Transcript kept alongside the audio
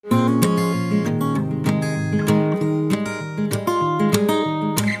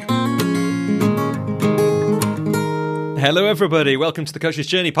Hello, everybody. Welcome to the Coach's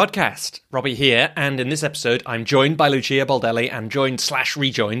Journey podcast. Robbie here, and in this episode, I'm joined by Lucia Baldelli and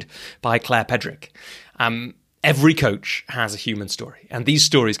joined/rejoined by Claire Pedrick. Every coach has a human story, and these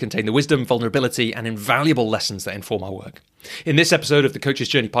stories contain the wisdom, vulnerability, and invaluable lessons that inform our work. In this episode of the Coach's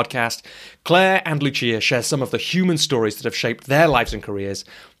Journey podcast, Claire and Lucia share some of the human stories that have shaped their lives and careers,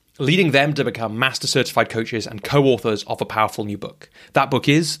 leading them to become master certified coaches and co-authors of a powerful new book. That book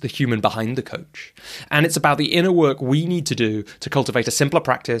is The Human Behind the Coach. And it's about the inner work we need to do to cultivate a simpler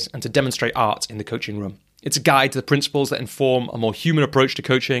practice and to demonstrate art in the coaching room. It's a guide to the principles that inform a more human approach to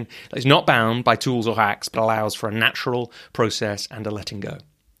coaching that is not bound by tools or hacks, but allows for a natural process and a letting go.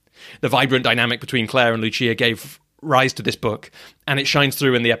 The vibrant dynamic between Claire and Lucia gave rise to this book, and it shines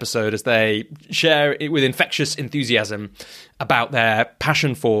through in the episode as they share it with infectious enthusiasm about their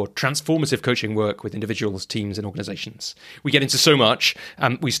passion for transformative coaching work with individuals, teams, and organizations. We get into so much.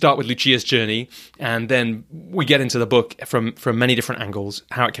 We start with Lucia's journey, and then we get into the book from many different angles,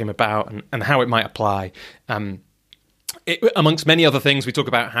 how it came about and how it might apply. Amongst many other things, we talk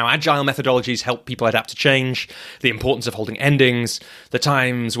about how agile methodologies help people adapt to change, the importance of holding endings, the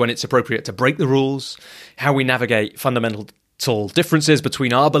times when it's appropriate to break the rules, how we navigate fundamental differences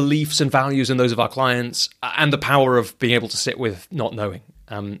between our beliefs and values and those of our clients, and the power of being able to sit with not knowing.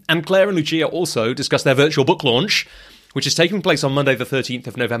 And Claire and Lucia also discuss their virtual book launch, which is taking place on Monday the 13th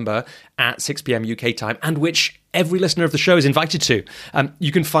of November at 6 p.m. UK time, and which every listener of the show is invited to.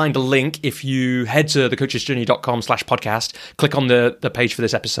 You can find a link if you head to thecoachesjourney.com/podcast, click on the page for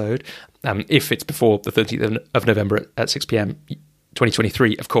this episode, if it's before the 13th of November at 6 p.m.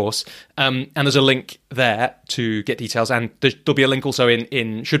 2023, of course. And there's a link there to get details. And there'll be a link also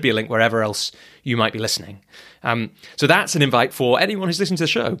should be a link wherever else you might be listening. So that's an invite for anyone who's listening to the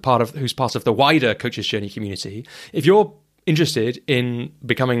show, who's part of the wider Coach's Journey community. If you're interested in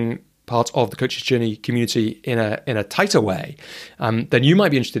becoming part of the Coach's Journey community in a tighter way, then you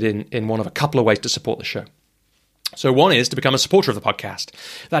might be interested in one of a couple of ways to support the show. So one is to become a supporter of the podcast.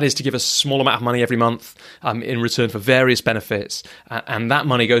 That is to give a small amount of money every month in return for various benefits. And that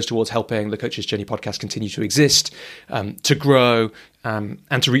money goes towards helping the Coach's Journey podcast continue to exist, to grow,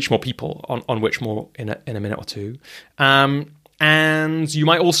 and to reach more people, on which more in a minute or two. And you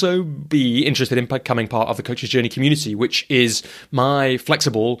might also be interested in becoming part of the Coach's Journey community, which is my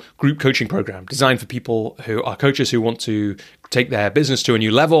flexible group coaching program designed for people who are coaches who want to take their business to a new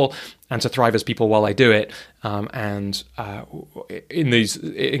level and to thrive as people while they do it. In these,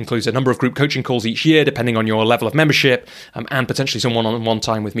 it includes a number of group coaching calls each year, depending on your level of membership, and potentially some one-on-one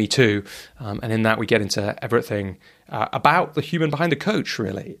time with me too. And in that, we get into everything about the human behind the coach,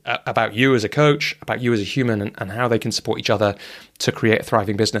 really, about you as a coach, about you as a human, and how they can support each other to create a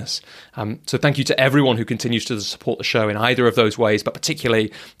thriving business. So thank you to everyone who continues to support the show in either of those ways, but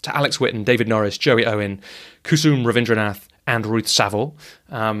particularly to Alex Whitten, David Norris, Joey Owen, Kusum Ravindranath, and Ruth Saville.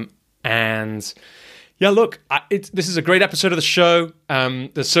 And yeah, look, this is a great episode of the show.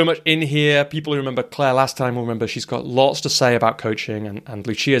 There's so much in here. People who remember Claire last time will remember she's got lots to say about coaching, and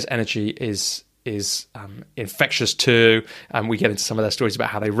Lucia's energy is infectious too. And we get into some of their stories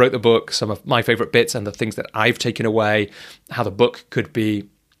about how they wrote the book, some of my favorite bits and the things that I've taken away, how the book could be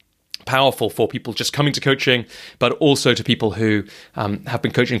powerful for people just coming to coaching, but also to people who have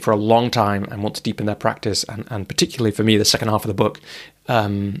been coaching for a long time and want to deepen their practice. And particularly for me, the second half of the book,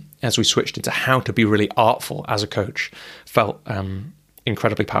 as we switched into how to be really artful as a coach, felt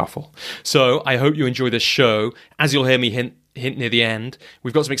incredibly powerful. So I hope you enjoy this show. As you'll hear me hint near the end,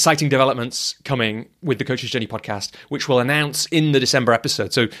 we've got some exciting developments coming with the Coach's Journey podcast, which we'll announce in the December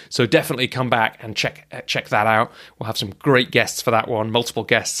episode. So definitely come back and check that out. We'll have some great guests for that one, multiple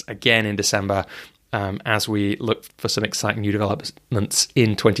guests again in December, as we look for some exciting new developments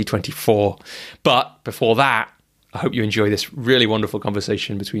in 2024. But before that, I hope you enjoy this really wonderful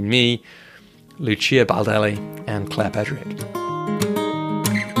conversation between me, Lucia Baldelli, and Claire Pedrick.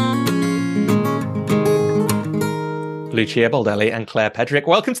 Lucia Baldelli and Claire Pedrick,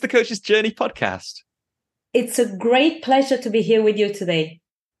 welcome to the Coach's Journey podcast. It's a great pleasure to be here with you today.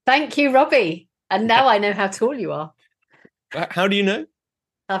 Thank you, Robbie. And now I know how tall you are. How do you know?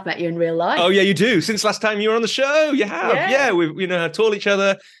 I've met you in real life. Oh, yeah, you do. Since last time you were on the show, you have. Yeah, we know how tall each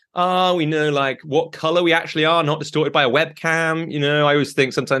other are. We know like what color we actually are, not distorted by a webcam. I always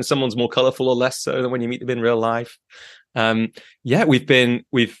think sometimes someone's more colorful or less so than when you meet them in real life. We've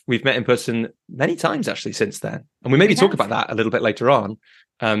met in person many times actually since then, and we maybe talk about that a little bit later on,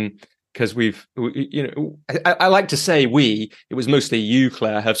 because I like to say it was mostly you,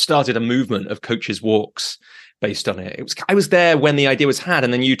 Claire, have started a movement of coaches walks based on it. I was there when the idea was had,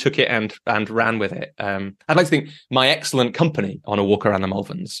 and then you took it and ran with it. I'd like to think my excellent company on a walk around the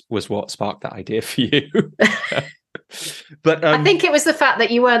Malverns was what sparked that idea for you. But I think it was the fact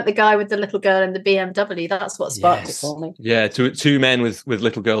that you weren't the guy with the little girl in the BMW. That's what sparked it for me. Yeah, two men with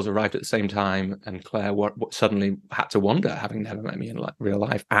little girls arrived at the same time, and Claire what suddenly had to wonder, having never met me in real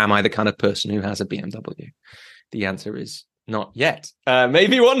life, am I the kind of person who has a BMW? The answer is not yet.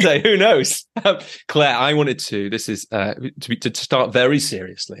 Maybe one day, who knows? Claire, I wanted to. This is to start very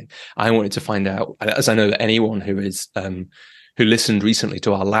seriously. I wanted to find out, as I know that anyone who is who listened recently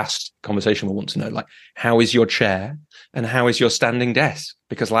to our last conversation will want to know, like, how is your chair and how is your standing desk?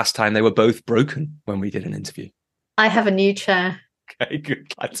 Because last time they were both broken when we did an interview. I have a new chair. Okay,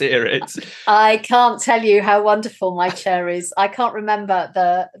 good. Glad to hear it. I can't tell you how wonderful my chair is. I can't remember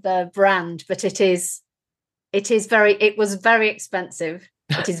the brand, but it was very expensive.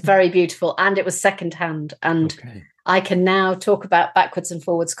 It is very beautiful, and it was secondhand. And I can now talk about backwards and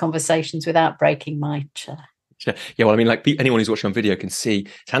forwards conversations without breaking my chair. Yeah, well, I mean, like anyone who's watching on video can see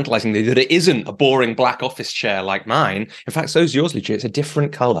tantalizingly that it isn't a boring black office chair like mine. In fact, so is yours, Lucia. It's a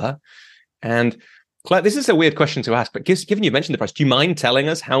different color. And Claire, this is a weird question to ask, but given you mentioned the price, do you mind telling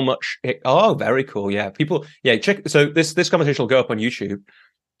us how much oh, very cool. Yeah. People, check. So this conversation will go up on YouTube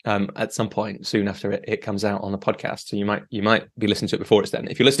at some point soon after it comes out on the podcast. So you might be listening to it before it's then.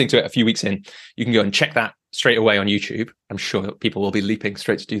 If you're listening to it a few weeks in, you can go and check that straight away on YouTube. I'm sure people will be leaping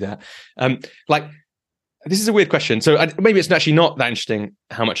straight to do that. This is a weird question. So maybe it's actually not that interesting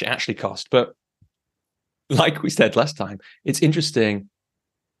how much it actually cost, but like we said last time, it's interesting.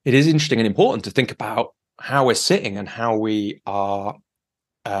 It is interesting and important to think about how we're sitting and how we are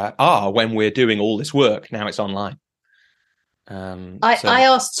when we're doing all this work. Now it's online. I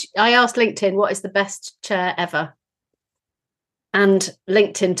asked LinkedIn, what is the best chair ever? And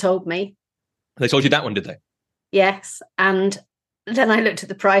LinkedIn told me. They told you that one, did they? Yes. And then I looked at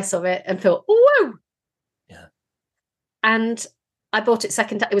the price of it and thought, whoa. Yeah. And I bought it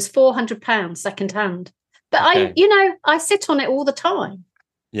second. It was £400 second hand. But Okay. I sit on it all the time.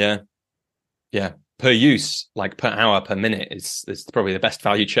 Yeah. Yeah. Per use, like per hour, per minute is probably the best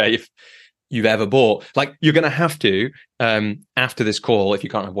value chair you've ever bought. Like, you're going to have to, after this call, if you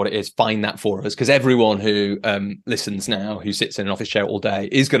can't remember what it is, find that for us, because everyone who listens now, who sits in an office chair all day,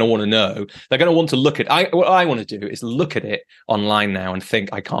 is going to want to know. They're going to want to look at what I want to do is look at it online now and think,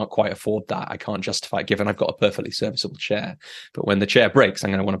 I can't quite afford that. I can't justify it given I've got a perfectly serviceable chair. But when the chair breaks, I'm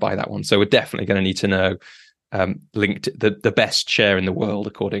going to want to buy that one. So we're definitely going to need to know linked the best chair in the world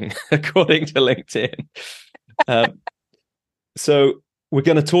according to LinkedIn. So we're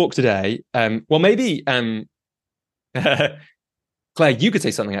going to talk today. Well, maybe Claire, you could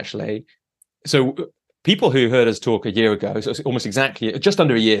say something actually. So people who heard us talk a year ago, so it's almost exactly just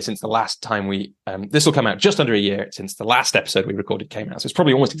under a year since the last time this will come out, just under a year since the last episode we recorded came out. So it's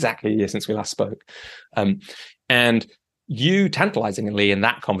probably almost exactly a year since we last spoke. And you tantalizingly in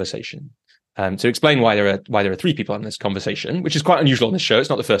that conversation, to explain why there are three people in this conversation, which is quite unusual on this show. It's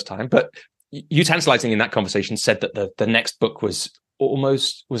not the first time, but you tantalizing in that conversation said that the next book was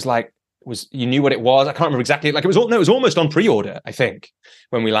you knew what it was. I can't remember exactly. Like it was almost on pre-order, I think,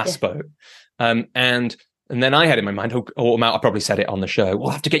 when we last spoke. And then I had in my mind, I probably said it on the show,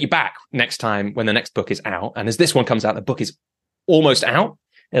 we'll have to get you back next time when the next book is out. And as this one comes out, the book is almost out.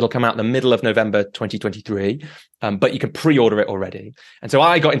 It'll come out in the middle of November 2023, but you can pre-order it already. And so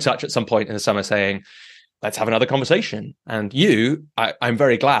I got in touch at some point in the summer saying, let's have another conversation. And I'm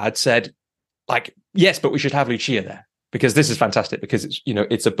very glad, said, like, yes, but we should have Lucia there because this is fantastic because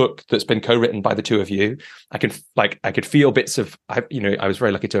it's a book that's been co-written by the two of you. I could feel bits of, I was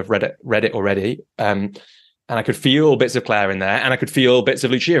very lucky to have read it already. And I could feel bits of Claire in there and I could feel bits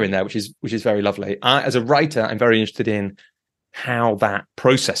of Lucia in there, which is very lovely. As a writer, I'm very interested in how that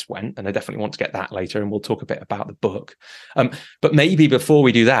process went, and I definitely want to get that later, and we'll talk a bit about the book. But maybe before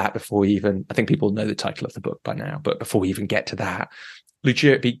we do that, I think people know the title of the book by now, but before we even get to that, Lucia,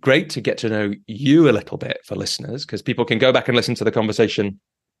 it'd be great to get to know you a little bit for listeners, because people can go back and listen to the conversation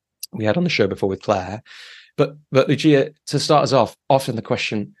we had on the show before with Claire. But Lucia, to start us off, often the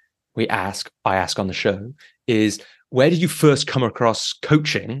question I ask on the show is, where did you first come across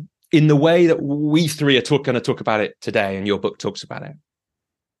coaching in the way that we three are going to talk about it today, and your book talks about it?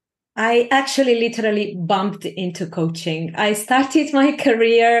 I actually literally bumped into coaching. I started my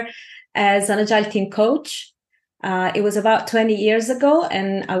career as an agile team coach. It was about 20 years ago,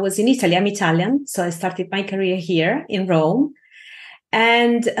 and I was in Italy. I'm Italian, so I started my career here in Rome.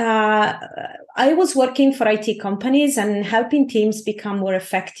 And I was working for IT companies and helping teams become more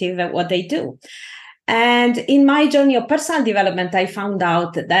effective at what they do. And in my journey of personal development, I found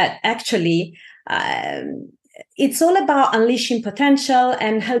out that actually it's all about unleashing potential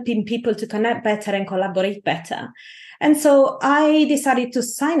and helping people to connect better and collaborate better. And so I decided to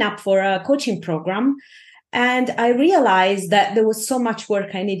sign up for a coaching program. And I realized that there was so much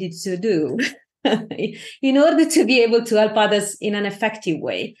work I needed to do in order to be able to help others in an effective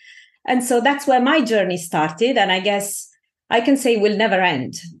way. And so that's where my journey started. And I guess I can say will never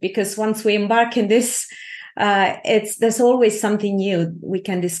end, because once we embark in this, there's always something new we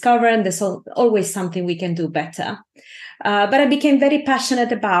can discover, and there's always something we can do better. But I became very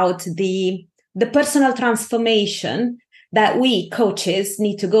passionate about the personal transformation that we coaches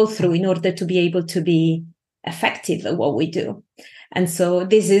need to go through in order to be able to be effective at what we do. And so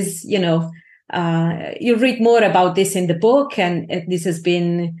this is, you read more about this in the book, and this has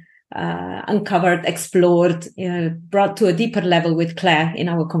been uncovered, explored, brought to a deeper level with Claire in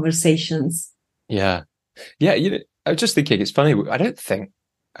our conversations. Yeah. I was just thinking, it's funny. I don't think,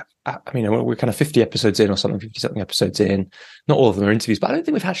 we're kind of 50 episodes in or something, 50 something episodes in. Not all of them are interviews, but I don't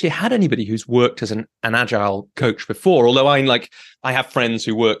think we've actually had anybody who's worked as an agile coach before. Although I have friends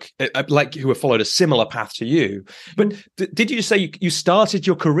who work who have followed a similar path to you. But did you say you started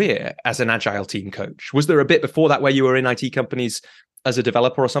your career as an agile team coach? Was there a bit before that where you were in IT companies as a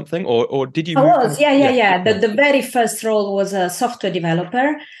developer or something, or did you? I was, yeah. The very first role was a software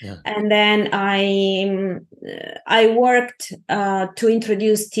developer, and then I worked to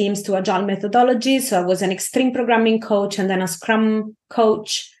introduce teams to agile methodology. So I was an extreme programming coach, and then a Scrum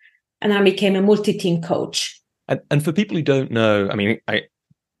coach, and I became a multi-team coach. And for people who don't know, I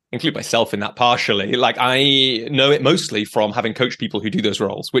include myself in that partially. Like, I know it mostly from having coached people who do those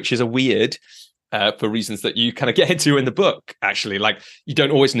roles, which is a weird. For reasons that you kind of get into in the book, actually. Like, you don't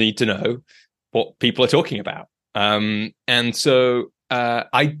always need to know what people are talking about. And so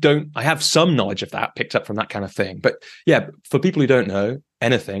I have some knowledge of that picked up from that kind of thing. But yeah, for people who don't know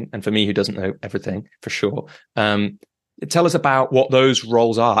anything, and for me who doesn't know everything, for sure, tell us about what those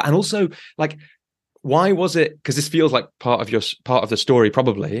roles are. And also, like, why was it, because this feels like part of the story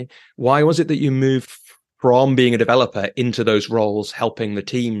probably, why was it that you moved from being a developer into those roles helping the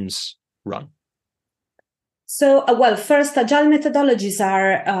teams run? So, first, agile methodologies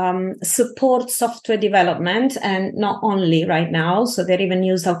are support software development, and not only right now. So they're even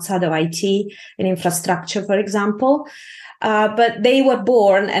used outside of IT in infrastructure, for example. But they were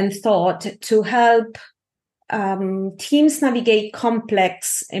born and thought to help teams navigate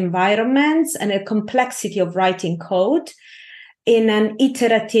complex environments and a complexity of writing code in an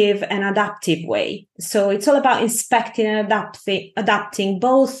iterative and adaptive way. So it's all about inspecting and adapting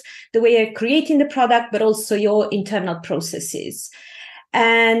both the way you're creating the product, but also your internal processes.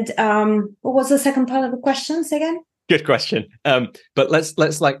 And what was the second part of the questions again? Good question. But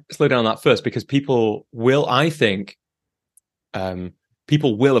let's like slow down on that first, because people will have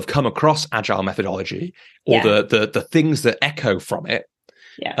come across agile methodology or the things that echo from it.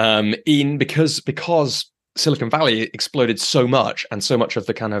 Because Silicon Valley exploded so much, and so much of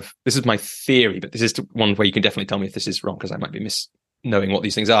the kind of, this is my theory, but this is one where you can definitely tell me if this is wrong, because I might be knowing what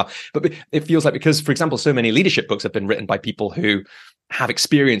these things are. But it feels like, because, for example, so many leadership books have been written by people who have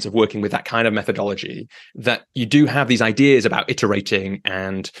experience of working with that kind of methodology, that you do have these ideas about iterating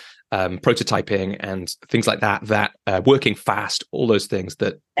and prototyping and things like that working fast, all those things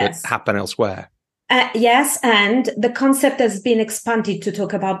that happen elsewhere. Yes, and the concept has been expanded to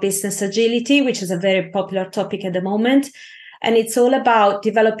talk about business agility, which is a very popular topic at the moment. And it's all about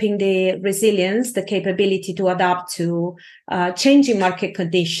developing the resilience, the capability to adapt to changing market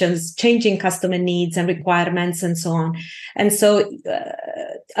conditions, changing customer needs and requirements, and so on. And so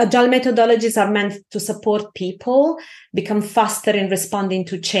agile methodologies are meant to support people become faster in responding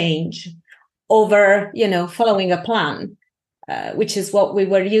to change over, following a plan. Which is what we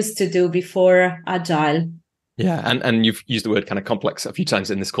were used to do before agile. Yeah, and you've used the word kind of complex a few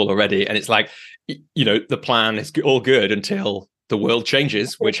times in this call already, and it's like, the plan is all good until the world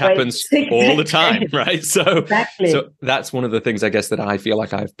changes, which happens all the time, right? So, exactly. So that's one of the things, I guess, that I feel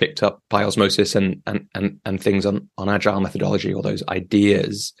like I've picked up by osmosis and things on agile methodology, all those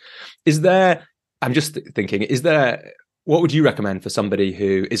ideas. I'm just thinking, what would you recommend for somebody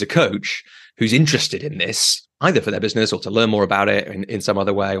who is a coach who's interested in this, either for their business or to learn more about it in some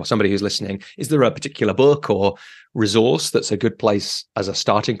other way, or somebody who's listening? Is there a particular book or resource that's a good place as a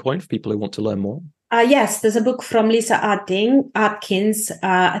starting point for people who want to learn more? Yes, there's a book from Lisa Atkins.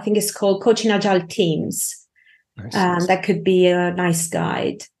 I think it's called Coaching Agile Teams. Nice. That could be a nice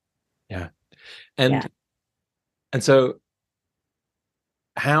guide. Yeah. And so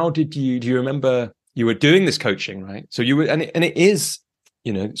how do you remember you were doing this coaching, right? So you were, and it is,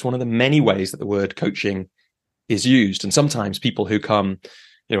 it's one of the many ways that the word coaching is used. And sometimes people who come,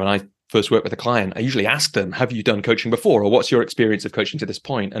 when I first work with a client, I usually ask them, have you done coaching before? Or what's your experience of coaching to this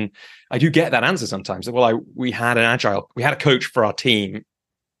point? And I do get that answer sometimes. Well, we had a coach for our team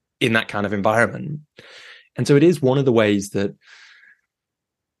in that kind of environment. And so it is one of the ways that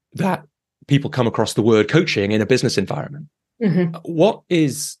people come across the word coaching in a business environment. Mm-hmm. What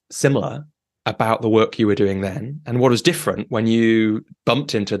is similar about the work you were doing then, and what is different when you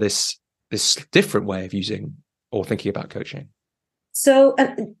bumped into this different way of using or thinking about coaching? So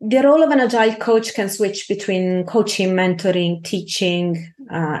the role of an agile coach can switch between coaching, mentoring, teaching,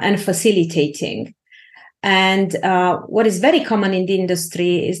 and facilitating. And what is very common in the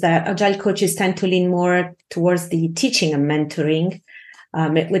industry is that agile coaches tend to lean more towards the teaching and mentoring,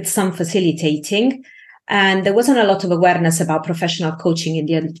 with some facilitating. And there wasn't a lot of awareness about professional coaching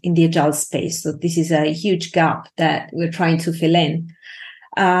in the agile space. So this is a huge gap that we're trying to fill in.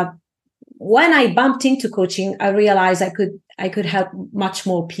 When I bumped into coaching, I realized I could help much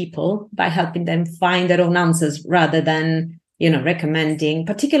more people by helping them find their own answers rather than, recommending,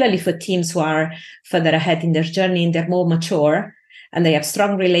 particularly for teams who are further ahead in their journey and they're more mature and they have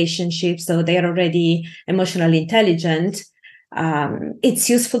strong relationships, so they're already emotionally intelligent. It's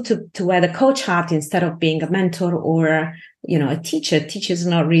useful to wear the coach hat instead of being a mentor or, a teacher. Teachers are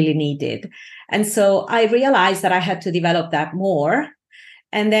not really needed. And so I realized that I had to develop that more.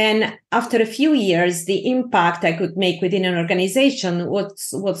 And then after a few years, the impact I could make within an organization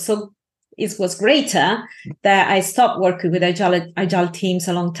was greater that I stopped working with agile teams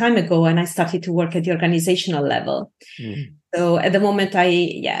a long time ago, and I started to work at the organizational level. Mm. So at the moment,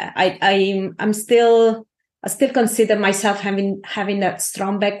 I still consider myself having that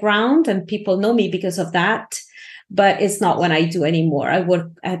strong background, and people know me because of that. But it's not what I do anymore. I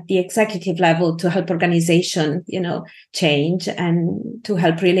work at the executive level to help organization, change and to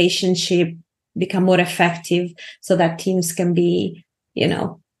help relationship become more effective so that teams can be,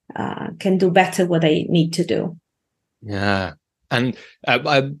 can do better what they need to do. Yeah. And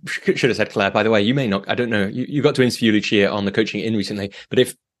I should have said, Claire, by the way, you may not, I don't know, you got to interview Lucia on the Coaching In recently, but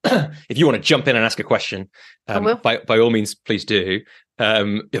if you want to jump in and ask a question, by all means, please do.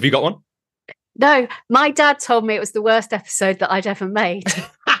 Have you got one? No, my dad told me it was the worst episode that I'd ever made.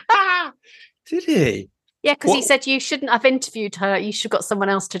 Did he? Yeah, because he said you shouldn't have interviewed her. You should have got someone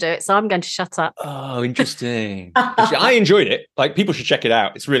else to do it. So I'm going to shut up. Oh, interesting. Actually, I enjoyed it. Like, people should check it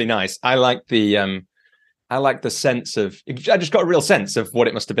out. It's really nice. I like the sense of. I just got a real sense of what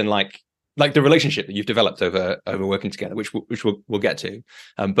it must have been like the relationship that you've developed over working together, which we'll get to.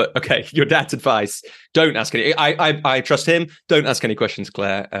 But okay, your dad's advice: don't ask any. I trust him. Don't ask any questions,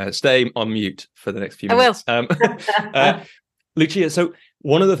 Claire. Stay on mute for the next few minutes. I will. Lucia, so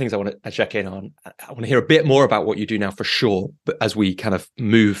one of the things I want to check in on, I want to hear a bit more about what you do now for sure, but as we kind of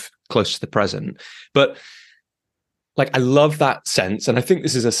move close to the present. But I love that sense, and I think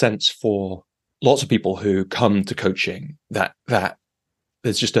this is a sense for lots of people who come to coaching that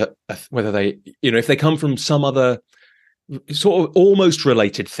there's just whether they, if they come from some other sort of almost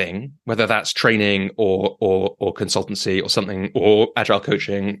related thing, whether that's training or consultancy or something, or agile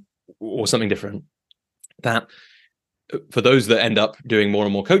coaching or something different, that for those that end up doing more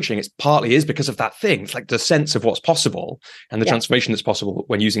and more coaching, it's partly is because of that thing. It's like the sense of what's possible and the transformation that's possible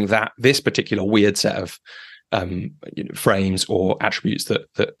when using this particular weird set of frames or attributes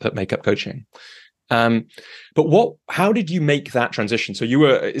that make up coaching. But how did you make that transition? So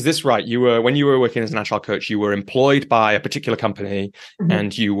is this right? When you were working as an agile coach, you were employed by a particular company, mm-hmm.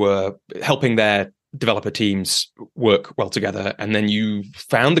 and you were helping their developer teams work well together. And then you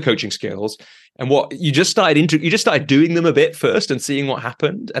found the coaching skills, and you just started doing them a bit first and seeing what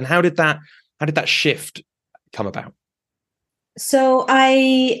happened. And how did that shift come about? So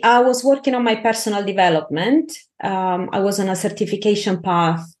I was working on my personal development. I was on a certification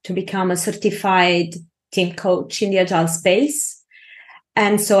path to become a certified team coach in the agile space.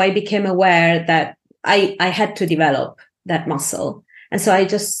 And so I became aware that I had to develop that muscle. And so I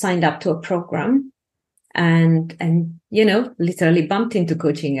just signed up to a program and literally bumped into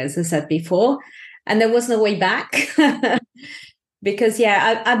coaching, as I said before. And there was no way back. Because,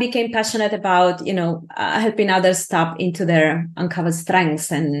 I became passionate about, helping others tap into their uncovered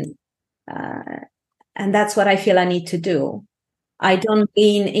strengths. And that's what I feel I need to do. I don't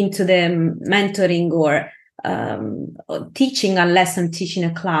lean into the mentoring or teaching unless I'm teaching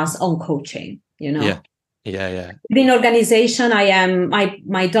a class on coaching, Yeah. In organization, I am,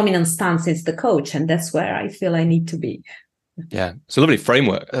 my dominant stance is the coach. And that's where I feel I need to be. Yeah, it's a lovely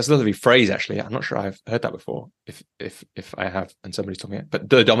framework. That's a lovely phrase, actually. I'm not sure I've heard that before. If I have, and somebody's told me it, but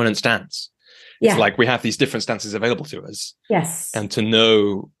the dominant stance. Yeah. It's like we have these different stances available to us. Yes. And to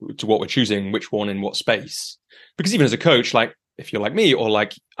know to what we're choosing, which one in what space. Because even as a coach, like if you're like me or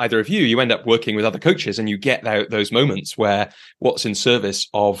like either of you end up working with other coaches, and you get those moments where what's in service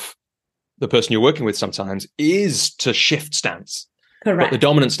of the person you're working with sometimes is to shift stance. Correct. But the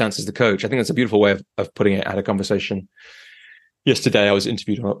dominant stance is the coach. I think that's a beautiful way of putting it. I had a conversation yesterday. I was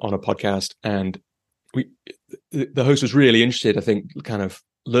interviewed on a podcast, and the host was really interested, I think, kind of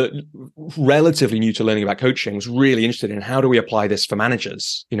relatively new to learning about coaching, was really interested in how do we apply this for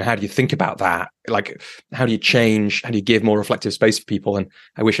managers? How do you think about that? Like, how do you change? How do you give more reflective space for people? And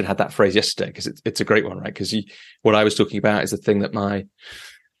I wish I'd had that phrase yesterday, because it's a great one, right? Because what I was talking about is the thing that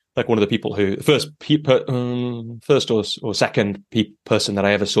one of the people who first or second person that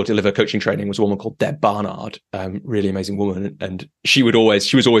I ever saw deliver coaching training was a woman called Deb Barnard, really amazing woman. And she was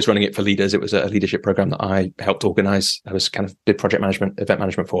always running it for leaders. It was a leadership program that I helped organize. I was did project management, event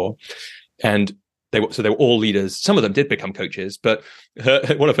management for, and they were all leaders. Some of them did become coaches, but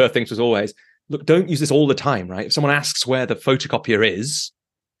one of her things was always, look, don't use this all the time, right? If someone asks where the photocopier is,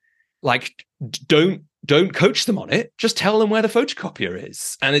 like, don't coach them on it. Just tell them where the photocopier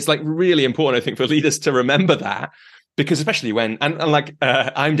is. And it's really important, I think, for leaders to remember that, because especially when,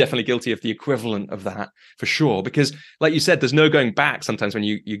 I'm definitely guilty of the equivalent of that for sure. Because like you said, there's no going back sometimes when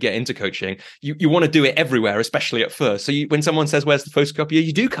you get into coaching. You want to do it everywhere, especially at first. So when someone says, where's the photocopier?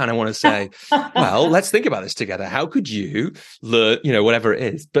 You do kind of want to say, well, let's think about this together. How could you learn, whatever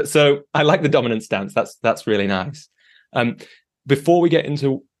it is. But so I like the dominant stance. That's really nice. Before we get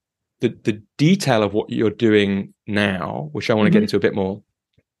into the detail of what you're doing now, which I want to get into a bit more,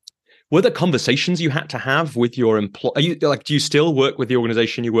 were there conversations you had to have with your employer? Do you still work with the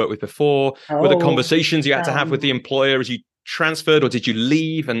organization you worked with before? Were there conversations you had to have with the employer as you transferred, or did you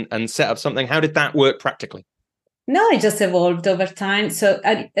leave and set up something? How did that work practically? No, it just evolved over time. So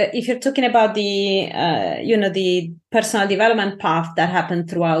if you're talking about the personal development path that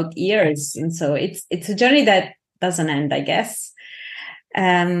happened throughout years, and so it's a journey that doesn't end, I guess.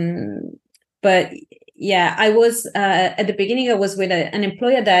 But yeah, I was at the beginning, I was with an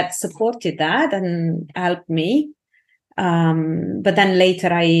employer that supported that and helped me. But then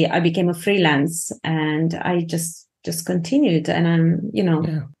later I became a freelance, and I just continued. And I'm,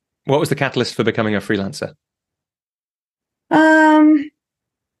 Yeah. What was the catalyst for becoming a freelancer?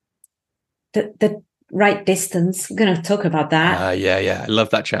 The right distance. We're going to talk about that. Yeah. I love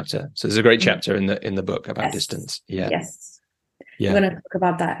that chapter. So there's a great chapter in the book about distance. Yeah. Yes. Yeah. We're going to talk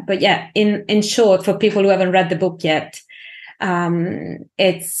about that. But yeah, in short, for people who haven't read the book yet,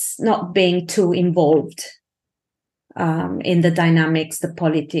 it's not being too involved in the dynamics, the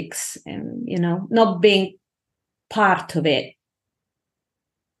politics, and, not being part of it.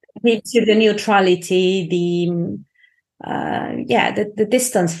 It gives you the neutrality, the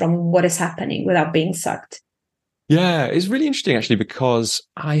distance from what is happening without being sucked. Yeah, it's really interesting, actually, because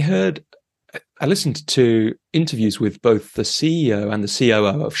I listened to interviews with both the CEO and the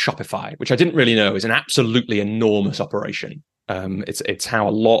COO of Shopify, which I didn't really know is an absolutely enormous operation. It's how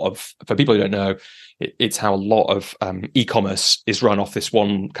a lot of, for people who don't know, it's how a lot of e-commerce is run off this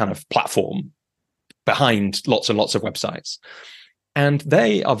one kind of platform behind lots and lots of websites. And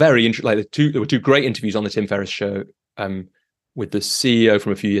they are very interesting. There were two great interviews on the Tim Ferriss show with the CEO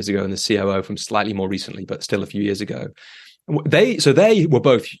from a few years ago and the COO from slightly more recently, but still a few years ago. They were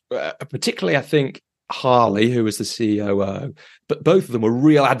both, particularly, I think, Harley, who was the COO, but both of them were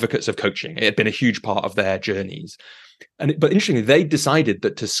real advocates of coaching. It had been a huge part of their journeys. But interestingly, they decided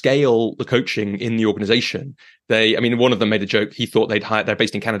that to scale the coaching in the organization, one of them made a joke. He thought they're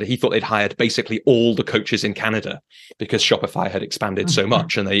based in Canada. He thought they'd hired basically all the coaches in Canada because Shopify had expanded so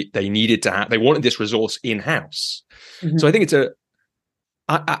much, and they needed to they wanted this resource in-house. Mm-hmm. So I think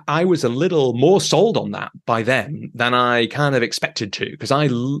I was a little more sold on that by them than I kind of expected to, because I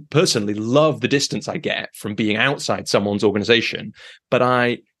personally love the distance I get from being outside someone's organization.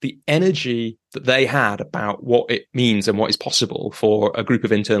 But the energy that they had about what it means and what is possible for a group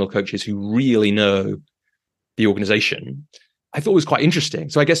of internal coaches who really know the organization, I thought was quite interesting.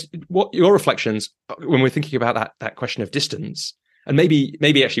 So I guess what your reflections when we're thinking about that question of distance, and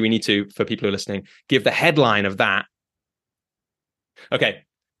maybe actually we need to, for people who are listening, give the headline of that. Okay,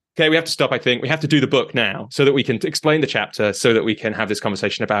 we have to stop, I think. We have to do the book now so that we can explain the chapter, so that we can have this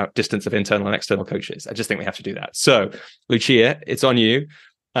conversation about distance of internal and external coaches. I just think we have to do that. So, Lucia, it's on you.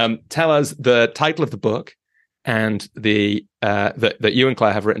 Tell us the title of the book and that you and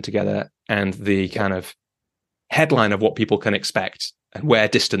Claire have written together, and the kind of headline of what people can expect and where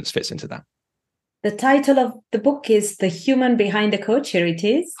distance fits into that. The title of the book is The Human Behind the Coach. Here it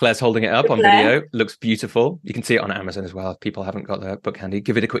is. Claire's holding it up on video. Looks beautiful. You can see it on Amazon as well. If people haven't got the book handy,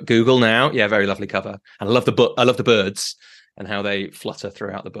 give it a quick Google now. Yeah, very lovely cover. And I love the book. I love the birds and how they flutter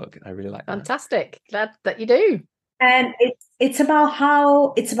throughout the book. I really like that. Fantastic. Glad that you do. And it's about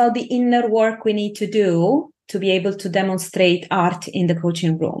the inner work we need to do to be able to demonstrate art in the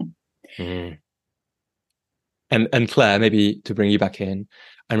coaching room. Mm. And Claire, maybe to bring you back in,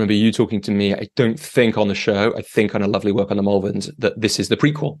 I remember you talking to me, I don't think on the show, I think on a lovely work on the Mulvins, that this is the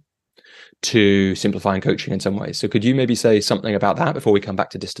prequel to Simplifying Coaching in some ways. So could you maybe say something about that before we come back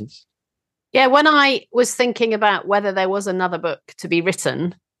to distance? Yeah, when I was thinking about whether there was another book to be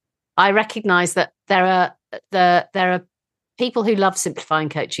written, I recognise that there are people who love Simplifying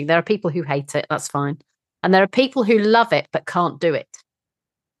Coaching. There are people who hate it. That's fine. And there are people who love it but can't do it.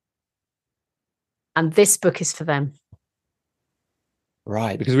 And this book is for them.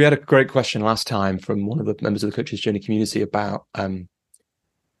 Right, because we had a great question last time from one of the members of the Coaches Journey community about the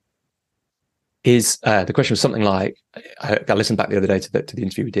question was something like, I listened back the other day to the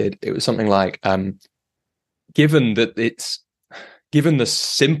interview we did. It was something like, given the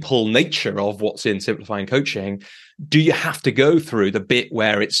simple nature of what's in Simplifying Coaching, do you have to go through the bit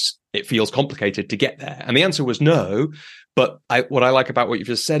where it feels complicated to get there? And the answer was no. But what I like about what you've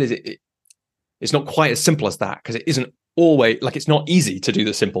just said is it's not quite as simple as that, because it isn't always, like, it's not easy to do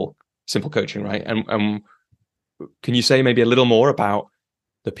the simple coaching, right? And can you say maybe a little more about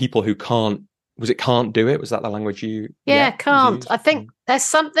the people who can't do it? Was that the language you? Yeah, can't. I think there's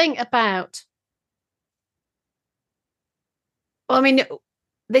something about, well, I mean,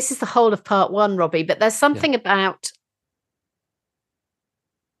 this is the whole of part one, Robbie, but there's something about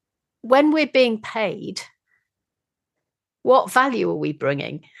when we're being paid, what value are we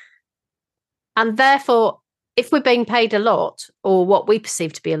bringing? And therefore, if we're being paid a lot, or what we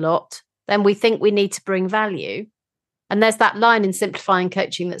perceive to be a lot, then we think we need to bring value. And there's that line in Simplifying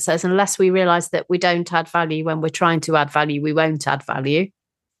Coaching that says, unless we realise that we don't add value when we're trying to add value, we won't add value.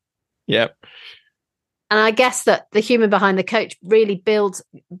 Yep. And I guess that the human behind the coach really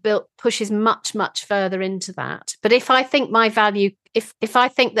pushes much, much further into that. But if I think my value, if I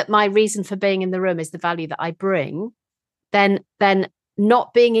think that my reason for being in the room is the value that I bring, then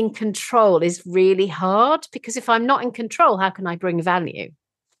not being in control is really hard, because if I'm not in control, how can I bring value?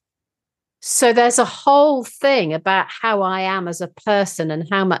 So there's a whole thing about how I am as a person and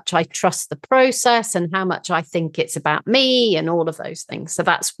how much I trust the process and how much I think it's about me and all of those things. So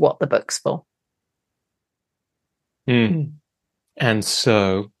that's what the book's for. And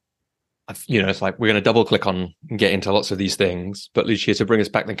so, it's like we're going to double click on and get into lots of these things. But Lucia, to bring us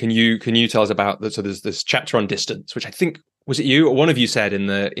back, then can you tell us about that? So there's this chapter on distance, which I think, was it you or one of you said in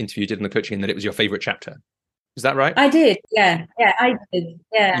the interview you did in the coaching that it was your favorite chapter? Is that right? I did. Yeah, I did.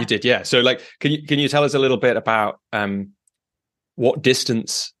 Yeah, you did. Yeah. So, like, can you tell us a little bit about what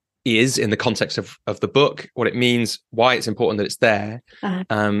distance is in the context of the book, what it means, why it's important that it's there,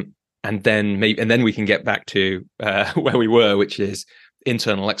 and then we can get back to where we were, which is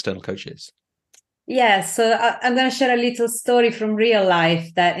internal, external coaches. Yeah. So I'm going to share a little story from real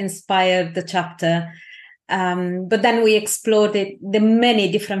life that inspired the chapter. But then we explored the many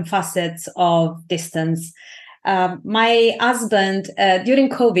different facets of distance. My husband, during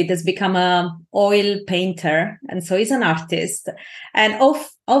COVID, has become an oil painter. And so he's an artist. And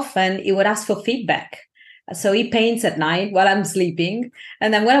often he would ask for feedback. So he paints at night while I'm sleeping.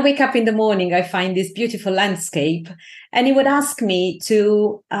 And then when I wake up in the morning, I find this beautiful landscape. And he would ask me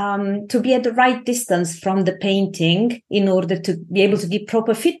to be at the right distance from the painting in order to be able to give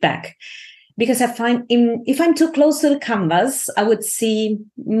proper feedback. Because I find if I'm too close to the canvas, I would see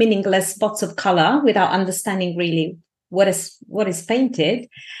meaningless spots of color without understanding really what is painted.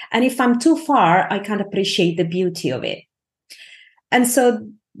 And if I'm too far, I can't appreciate the beauty of it. And so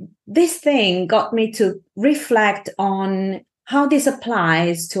this thing got me to reflect on how this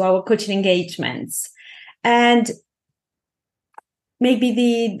applies to our coaching engagements. And maybe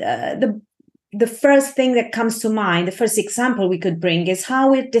the first thing that comes to mind, the first example we could bring is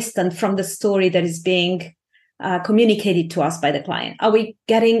how we're distant from the story that is being communicated to us by the client. Are we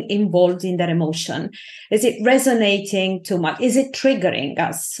getting involved in that emotion? Is it resonating too much? Is it triggering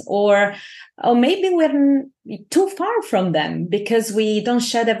us? Or maybe we're too far from them because we don't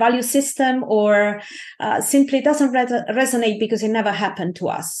share the value system, or simply doesn't resonate because it never happened to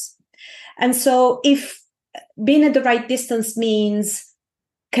us. And so if being at the right distance means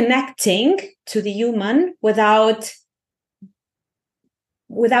connecting to the human without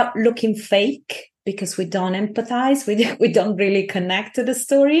looking fake, because we don't empathize, we don't really connect to the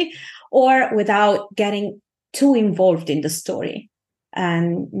story, or without getting too involved in the story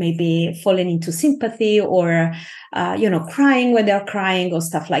and maybe falling into sympathy or crying when they're crying or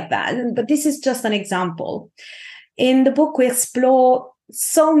stuff like that. But this is just an example. In the book, we explore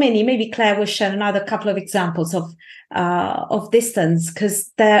so many. Maybe Claire will share another couple of examples of distance, because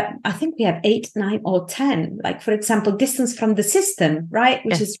I think we have 8, 9, or 10. Like, for example, distance from the system, right?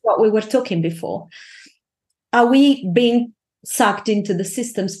 Which is what we were talking before. Are we being sucked into the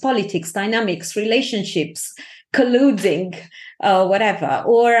system's politics, dynamics, relationships, colluding, whatever,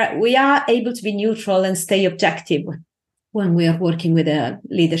 or we are able to be neutral and stay objective when we are working with a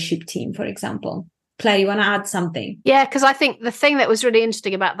leadership team, for example. Claire, you want to add something? Yeah, because I think the thing that was really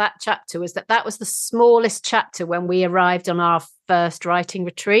interesting about that chapter was that was the smallest chapter when we arrived on our first writing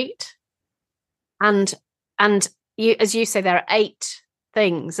retreat. And you, as you say, there are 8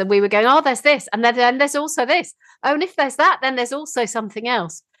 things. And we were going, oh, there's this. And then there's also this. Oh, and if there's that, then there's also something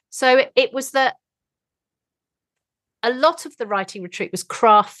else. So it was that a lot of the writing retreat was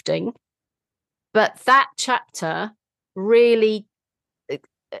crafting, but that chapter really,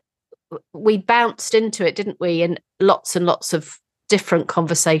 we bounced into it, didn't we? In lots and lots of different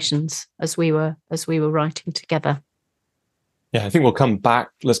conversations as we were writing together. Yeah, I think we'll come back.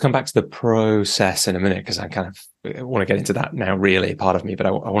 Let's come back to the process in a minute, because I kind of want to get into that now, really, part of me. But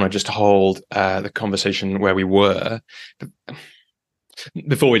I want to just hold the conversation where we were.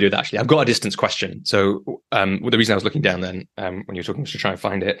 Before we do that, actually, I've got a distance question. So the reason I was looking down then, when you were talking, was to try and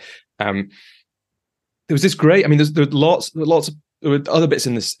find it. There was this great, I mean, there were other bits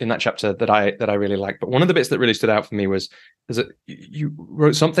in that chapter that I really liked. But one of the bits that really stood out for me was that you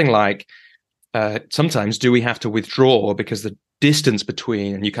wrote something like, sometimes do we have to withdraw because the distance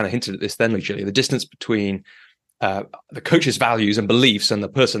between, and you kind of hinted at this then, Lucia, the distance between the coach's values and beliefs and the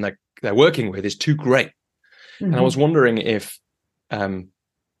person that they're working with is too great. Mm-hmm. And I was wondering if,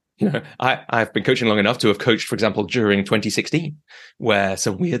 I've been coaching long enough to have coached, for example, during 2016, where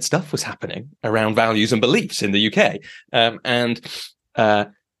some weird stuff was happening around values and beliefs in the UK.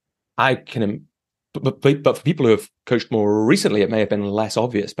 I can, but for people who have coached more recently, it may have been less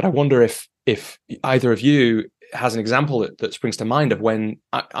obvious. But I wonder if either of you has an example that springs to mind of when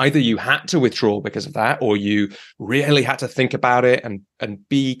either you had to withdraw because of that, or you really had to think about it and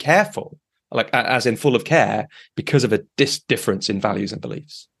be careful, like as in full of care, because of a difference in values and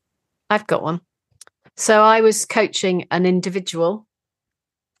beliefs. I've got one. So I was coaching an individual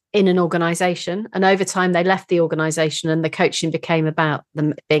in an organization, and over time they left the organization and the coaching became about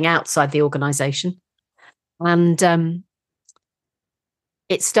them being outside the organization. And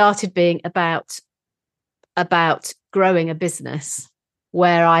it started being about growing a business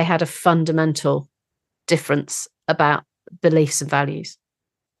where I had a fundamental difference about beliefs and values.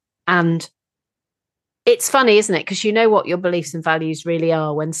 And it's funny, isn't it? Because you know what your beliefs and values really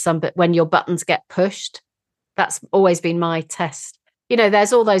are when your buttons get pushed. That's always been my test. You know,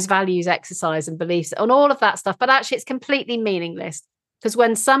 there's all those values, exercise and beliefs and all of that stuff, but actually it's completely meaningless, because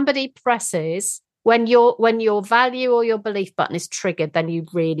when somebody presses, when your value or your belief button is triggered, then you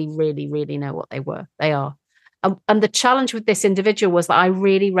really, really, really know what they are. And the challenge with this individual was that I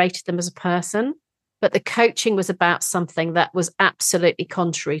really rated them as a person, but the coaching was about something that was absolutely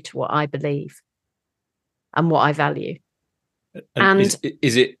contrary to what I believe and what I value. And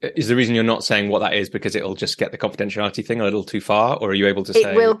is the reason you're not saying what that is because it'll just get the confidentiality thing a little too far, or are you able to say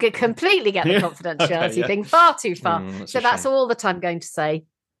it will completely get the confidentiality thing far too far? That's all that I'm going to say.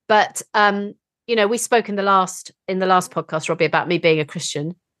 But we spoke in the last podcast, Robbie, about me being a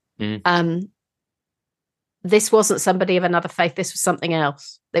Christian. This wasn't somebody of another faith. This was something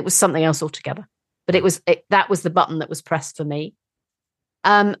else. It was something else altogether. But that was the button that was pressed for me.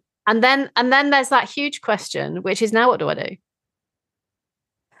 And then there's that huge question, which is, now what do I do?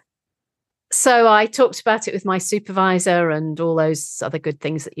 So I talked about it with my supervisor and all those other good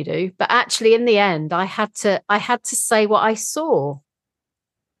things that you do. But actually, in the end, I had to say what I saw.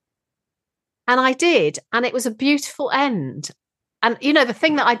 And I did. And it was a beautiful end. And, the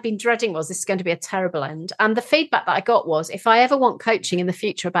thing that I'd been dreading was, this is going to be a terrible end. And the feedback that I got was, if I ever want coaching in the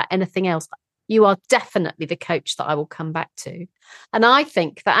future about anything else, you are definitely the coach that I will come back to. And I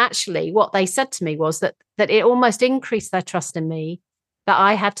think that actually what they said to me was that it almost increased their trust in me, that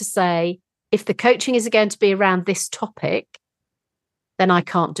I had to say, if the coaching is going to be around this topic, then I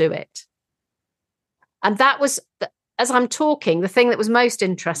can't do it. And that was, as I'm talking, the thing that was most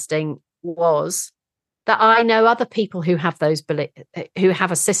interesting was that I know other people who have who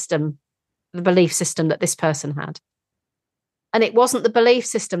have a system, the belief system that this person had. And it wasn't the belief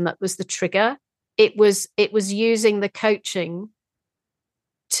system that was the trigger. It was using the coaching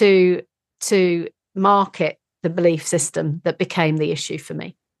to market the belief system that became the issue for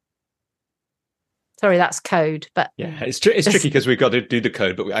me. Sorry, that's code, but yeah, it's tricky because we've got to do the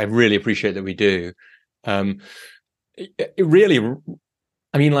code, but I really appreciate that we do. It really,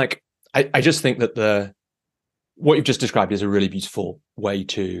 I mean, like, I just think that what you've just described is a really beautiful way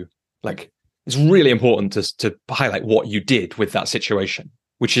to, like, it's really important to highlight what you did with that situation,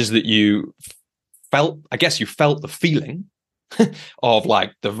 which is that you felt the feeling of,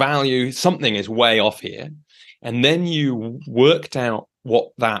 like, the value, something is way off here. And then you worked out what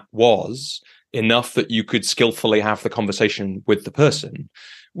that was, enough that you could skillfully have the conversation with the person,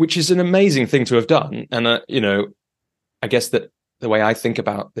 which is an amazing thing to have done. And, I guess that the way I think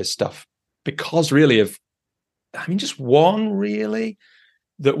about this stuff, because really just one really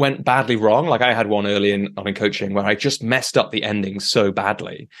that went badly wrong. Like I had one early on in coaching where I just messed up the ending so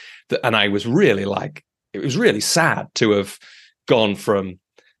badly and I was really it was really sad to have gone from,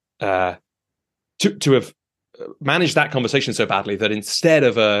 to have managed that conversation so badly that instead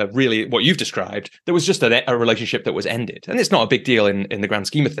of really what you've described, there was just a relationship that was ended. And it's not a big deal in the grand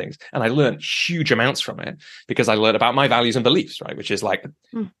scheme of things. And I learned huge amounts from it because I learned about my values and beliefs, right? Which is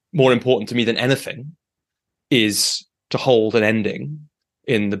more important to me than anything is to hold an ending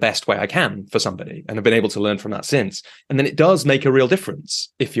in the best way I can for somebody. And I've been able to learn from that since. And then it does make a real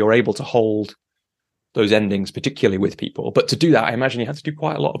difference if you're able to hold those endings, particularly with people. But to do that, I imagine you have to do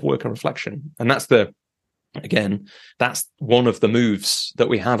quite a lot of work and reflection. And that's one of the moves that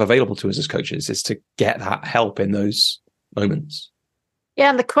we have available to us as coaches, is to get that help in those moments. Yeah.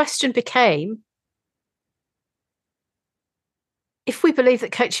 And the question became, if we believe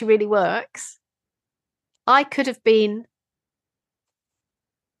that coaching really works, I could have been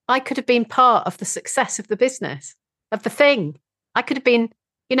part of the success of the business, of the thing. I could have been,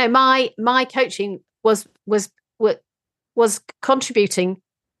 my coaching was contributing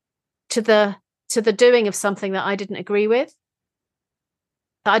to the doing of something that I didn't agree with,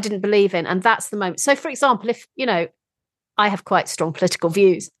 that I didn't believe in. And that's the moment. So for example, if, I have quite strong political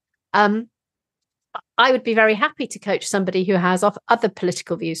views, I would be very happy to coach somebody who has other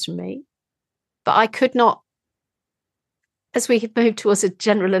political views from me, but I could not, as we have moved towards a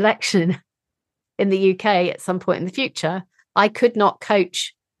general election in the UK at some point in the future, I could not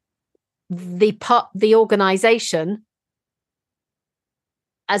coach the organisation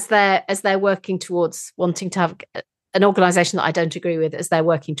as they're working towards wanting to have an organisation that I don't agree with, as they're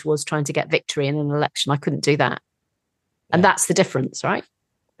working towards trying to get victory in an election. I couldn't do that. Yeah. And that's the difference, right?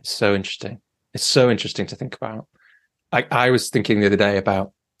 It's so interesting. It's so interesting to think about. I was thinking the other day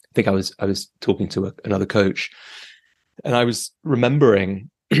about, I think I was talking to another coach, and I was remembering,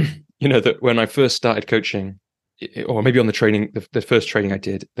 that when I first started coaching, or maybe on the training, the first training I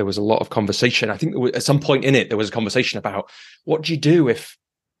did, there was a lot of conversation. I think at some point in it, there was a conversation about what do you do if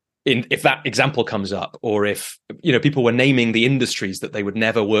that example comes up, or if, people were naming the industries that they would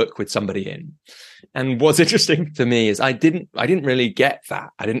never work with somebody in. And what's interesting to me is I didn't really get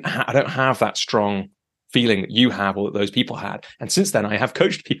that. I don't have that strong feeling that you have or that those people had. And since then, I have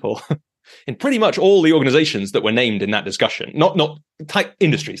coached people in pretty much all the organizations that were named in that discussion, not type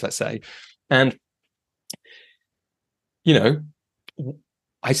industries, let's say. And,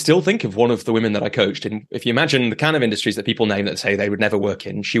 I still think of one of the women that I coached. And if you imagine the kind of industries that people name that say they would never work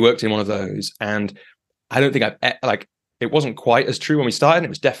in, she worked in one of those. And I don't think it wasn't quite as true when we started. It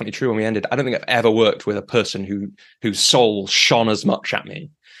was definitely true when we ended. I don't think I've ever worked with a person whose soul shone as much at me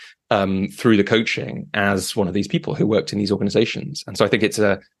through the coaching as one of these people who worked in these organizations. And so I think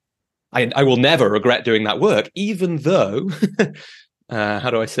I will never regret doing that work, even though, how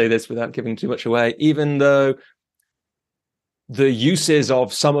do I say this without giving too much away? Even though the uses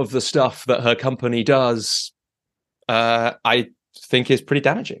of some of the stuff that her company does, I think is pretty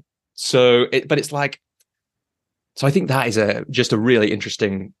damaging. So I think that is just a really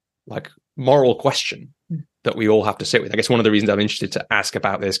interesting, moral question that we all have to sit with. I guess one of the reasons I'm interested to ask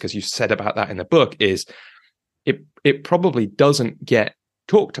about this, because you said about that in the book, is it probably doesn't get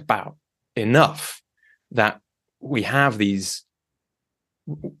talked about enough that we have these,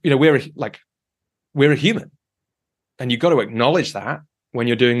 we're a human. And you've got to acknowledge that when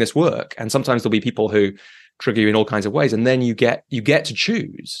you're doing this work. And sometimes there'll be people who trigger you in all kinds of ways. And then you get to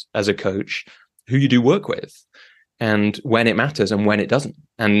choose as a coach who you do work with and when it matters and when it doesn't.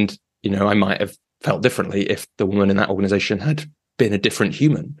 And, I might have felt differently if the woman in that organization had been a different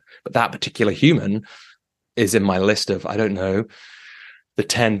human. But that particular human is in my list of, I don't know, the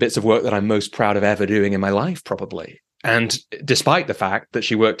 10 bits of work that I'm most proud of ever doing in my life, probably. And despite the fact that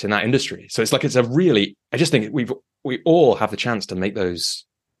she worked in that industry. So it's I just think we all have the chance to make those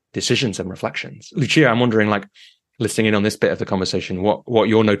decisions and reflections. Lucia, I'm wondering, listening in on this bit of the conversation, what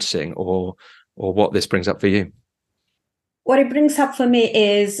you're noticing or what this brings up for you. What it brings up for me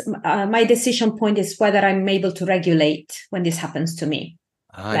is my decision point is whether I'm able to regulate when this happens to me.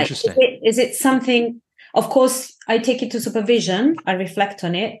 Interesting. Is it something, of course, I take it to supervision, I reflect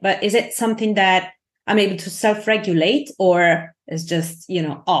on it, but is it something that I'm able to self-regulate, or is just,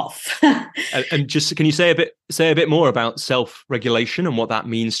 off? And just, can you say a bit more about self-regulation and what that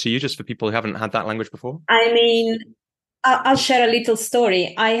means to you, just for people who haven't had that language before? I mean, I'll share a little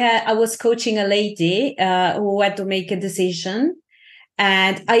story. I was coaching a lady who had to make a decision,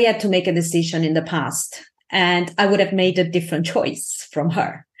 And I had to make a decision in the past, and I would have made a different choice from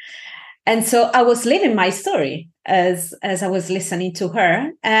her. And so I was living my story as I was listening to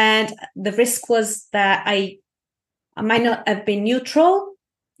her. And the risk was that I might not have been neutral,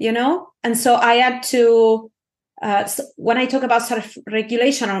 And so I had to, so when I talk about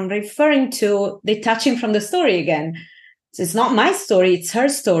self-regulation, I'm referring to detaching from the story again. So it's not my story, it's her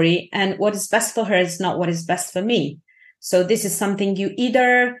story. And what is best for her is not what is best for me. So this is something you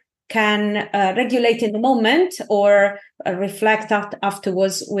either can regulate in the moment or reflect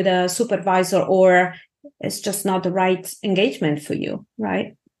afterwards with a supervisor, or it's just not the right engagement for you,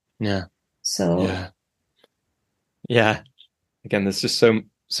 right? Yeah. So yeah. Again, there's just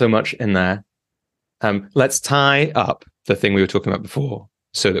so much in there. Let's tie up the thing we were talking about before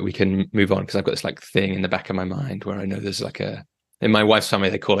so that we can move on, because I've got this thing in the back of my mind where I know there's in my wife's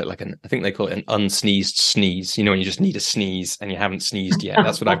family, they call it I think they call it an unsneezed sneeze. When you just need a sneeze and you haven't sneezed yet.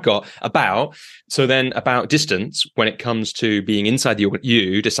 That's what I've got about. So then about distance, when it comes to being inside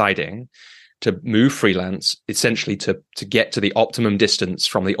you deciding to move freelance, essentially to get to the optimum distance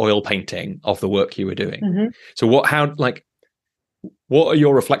from the oil painting of the work you were doing. Mm-hmm. So what are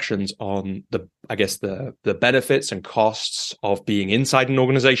your reflections on the benefits and costs of being inside an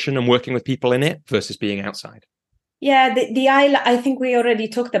organization and working with people in it versus being outside? Yeah, I think we already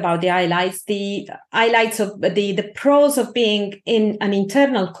talked about the highlights. The highlights of the pros of being in an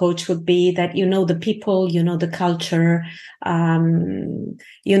internal coach would be that the people, the culture,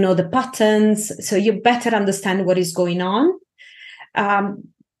 the patterns, so you better understand what is going on.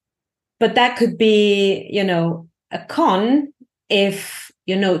 But that could be, a con if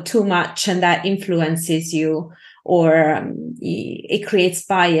you know too much and that influences you, or it creates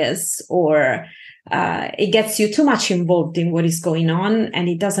bias, or it gets you too much involved in what is going on, and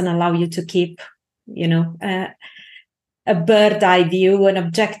it doesn't allow you to keep, a bird eye view, an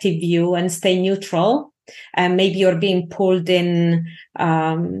objective view, and stay neutral. And maybe you're being pulled in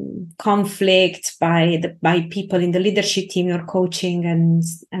conflict by people in the leadership team you're coaching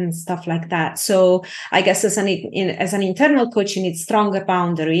and stuff like that. So I guess as an internal coach, you need stronger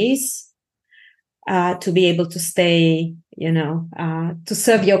boundaries to be able to stay, to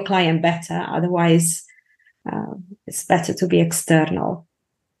serve your client better. Otherwise, it's better to be external.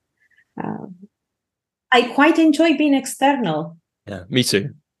 I quite enjoy being external. Yeah, me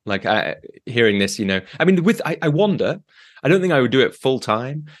too. Hearing this, I wonder, I don't think I would do it full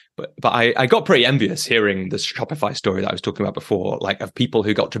time, but I got pretty envious hearing the Shopify story that I was talking about before, of people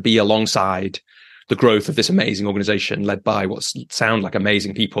who got to be alongside the growth of this amazing organization led by what sound like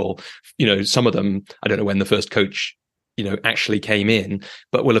amazing people. Some of them, I don't know when the first coach, actually came in,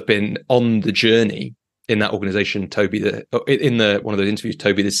 but will have been on the journey in that organization. Toby, one of those interviews,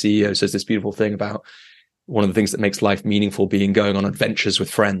 Toby, the CEO, says this beautiful thing about one of the things that makes life meaningful being going on adventures with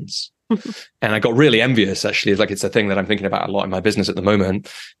friends. And I got really envious, actually. It's a thing that I'm thinking about a lot in my business at the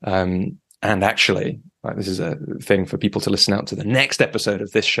moment. And actually, this is a thing for people to listen out to the next episode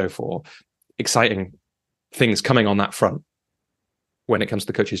of this show for. Exciting things coming on that front when it comes to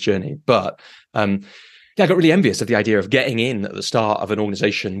the coach's journey. But I got really envious of the idea of getting in at the start of an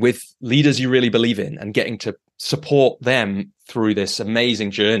organization with leaders you really believe in and getting to support them through this amazing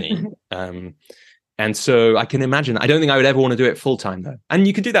journey. Mm-hmm. And so I can imagine, I don't think I would ever want to do it full time though. And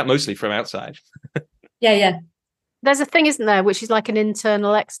you can do that mostly from outside. Yeah. There's a thing, isn't there, which is like an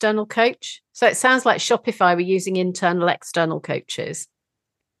internal external coach. So it sounds like Shopify were using internal external coaches.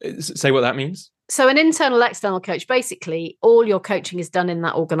 Say what that means. So an internal external coach, basically all your coaching is done in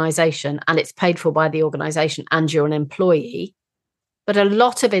that organization and it's paid for by the organization and you're an employee. But a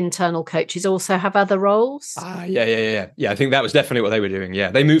lot of internal coaches also have other roles. Yeah. I think that was definitely what they were doing.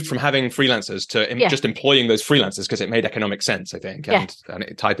 Yeah. They moved from having freelancers to just employing those freelancers because it made economic sense, I think, and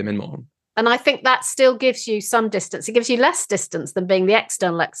it tied them in more. And I think that still gives you some distance. It gives you less distance than being the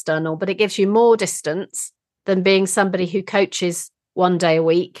external, but it gives you more distance than being somebody who coaches one day a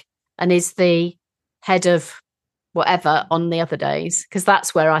week and is the head of whatever on the other days, because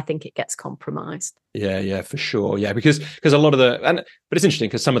that's where I think it gets compromised. Yeah, for sure. Yeah, because a lot of but it's interesting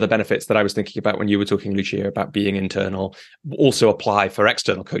because some of the benefits that I was thinking about when you were talking, Lucia, about being internal also apply for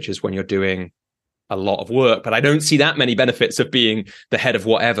external coaches when you're doing a lot of work. But I don't see that many benefits of being the head of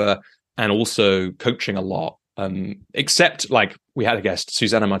whatever and also coaching a lot. Except we had a guest,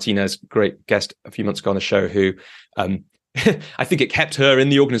 Susanna Martinez, great guest a few months ago on the show, who I think it kept her in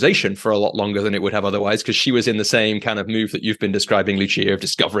the organization for a lot longer than it would have otherwise, because she was in the same kind of move that you've been describing, Lucia, of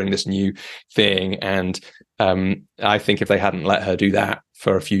discovering this new thing. And I think if they hadn't let her do that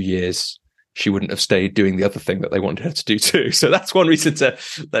for a few years, she wouldn't have stayed doing the other thing that they wanted her to do too. So that's one reason to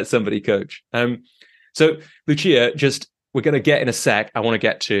let somebody coach. So Lucia, just we're going to get in a sec. I want to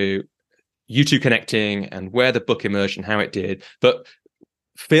get to you two connecting and where the book emerged and how it did. But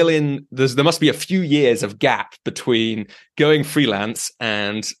fill in, there must be a few years of gap between going freelance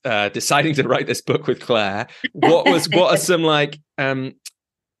and deciding to write this book with Claire. What are some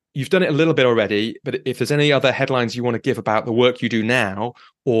you've done it a little bit already, but if there's any other headlines you want to give about the work you do now,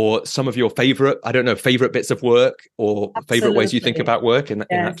 or some of your favorite bits of work, or favorite ways you think about work in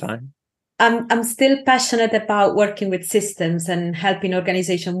that time? I'm still passionate about working with systems and helping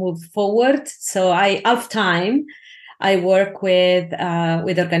organization move forward. So half time I work with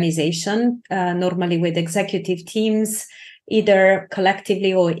organization, normally with executive teams, either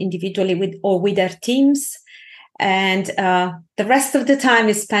collectively or individually with their teams. And the rest of the time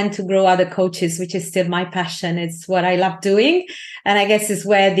is spent to grow other coaches, which is still my passion. It's what I love doing. And I guess is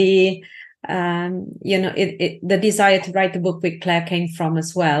where the desire to write the book with Claire came from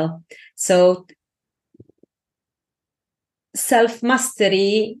as well. So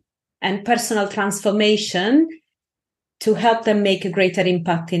self-mastery and personal transformation to help them make a greater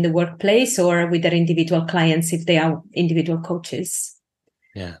impact in the workplace or with their individual clients if they are individual coaches.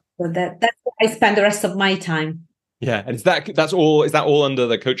 Yeah. So that's where I spend the rest of my time. Yeah, and is that all under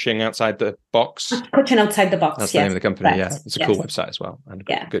the Coaching Outside the Box? Coaching Outside the Box. That's the name of the company. Right. Yeah, it's a cool website as well, and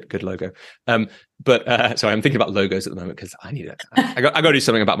good logo. But sorry, I'm thinking about logos at the moment because I need it. I got to do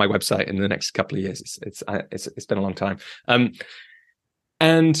something about my website in the next couple of years. It's been a long time.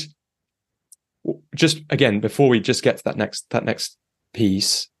 And just again, before we just get to that next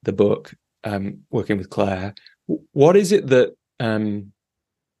piece, the book, working with Claire, what is it that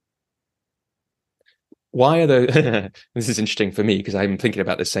why are this is interesting for me because I'm thinking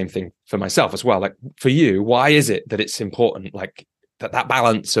about the same thing for myself as well. Like for you, why is it that it's important? Like that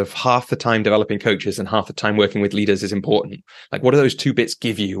balance of half the time developing coaches and half the time working with leaders is important. Like what do those two bits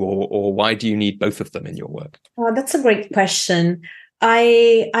give you, or why do you need both of them in your work? Oh, that's a great question.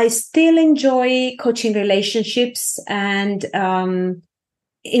 I still enjoy coaching relationships and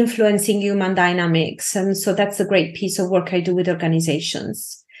influencing human dynamics. And so that's a great piece of work I do with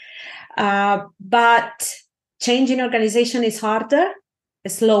organizations. But changing organization is harder,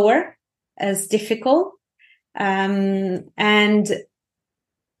 it's slower, it's difficult. And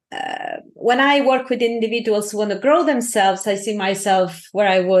when I work with individuals who want to grow themselves, I see myself where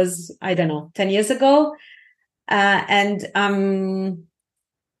I was, 10 years ago. And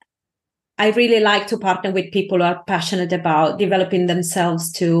I really like to partner with people who are passionate about developing themselves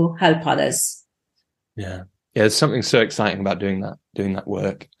to help others. Yeah. Yeah, there's something so exciting about doing that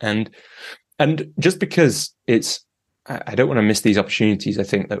work. And just because I don't want to miss these opportunities. I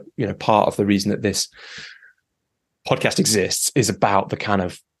think that, part of the reason that this podcast exists is about the kind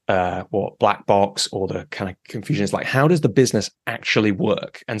of black box or the kind of confusion is like, how does the business actually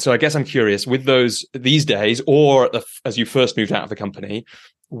work? And so I guess I'm curious with these days, or as you first moved out of the company,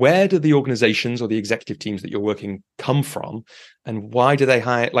 where do the organizations or the executive teams that you're working come from, and why do they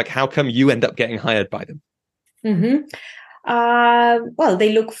hire? Like, how come you end up getting hired by them? Mm-hmm. Well,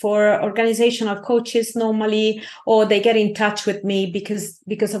 they look for organizational coaches normally, or they get in touch with me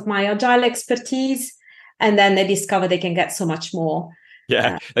because of my agile expertise, and then they discover they can get so much more.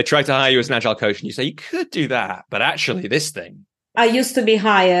 Yeah, they try to hire you as an agile coach, and you say you could do that, but actually, this thing. I used to be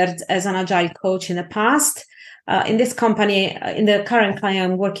hired as an agile coach in the past. In this company, in the current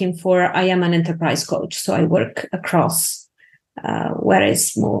client I'm working for, I am an enterprise coach, so I work across. Where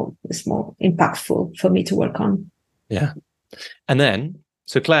it's more impactful for me to work on. Yeah. And then,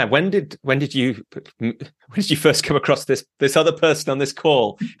 so Claire, when did you first come across this other person on this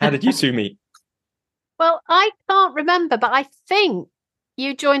call? How did you two meet? Well, I can't remember, but I think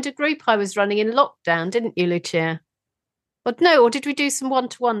you joined a group I was running in lockdown, didn't you, Lucia? Or did we do some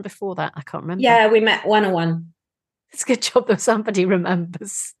one-to-one before that? I can't remember. Yeah, we met one-on-one. It's a good job that somebody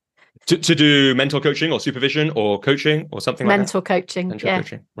remembers. To do mental coaching or supervision or coaching or something like that? Mental coaching. Mental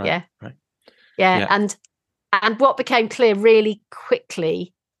coaching. Right. Yeah. Right. Yeah. And what became clear really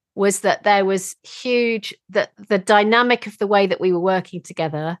quickly was that there was that the dynamic of the way that we were working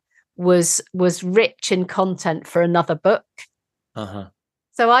together was rich in content for another book. Uh-huh.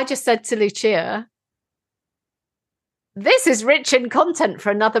 So I just said to Lucia, this is rich in content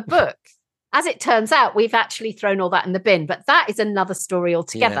for another book. As it turns out, we've actually thrown all that in the bin, but that is another story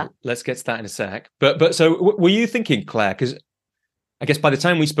altogether. Yeah, let's get to that in a sec. But so were you thinking, Claire, because I guess by the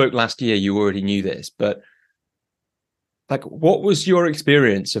time we spoke last year, you already knew this, but like, what was your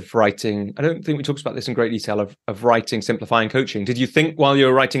experience of writing? I don't think we talked about this in great detail of writing Simplifying Coaching. Did you think while you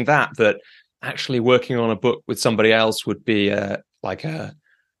were writing that actually working on a book with somebody else would be a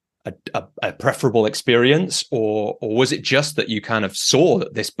preferable experience, or was it just that you kind of saw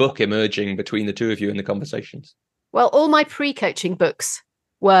that this book emerging between the two of you in the conversations? Well, all my pre-coaching books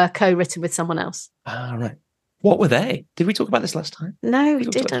were co-written with someone else. Ah, right. What were they? Did we talk about this last time? No, we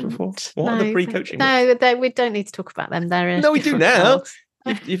talked about this didn't. before? What are the pre-coaching No, we don't need to talk about them. They're No, we do now. world.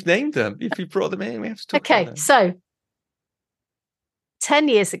 You've named them. If you brought them in, we have to talk about them. So 10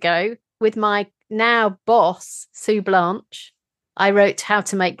 years ago, with my now boss, Sue Blanche, I wrote How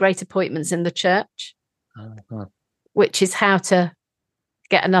to Make Great Appointments in the Church, which is how to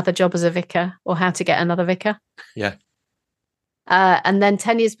get another job as a vicar or how to get another vicar. Yeah. And then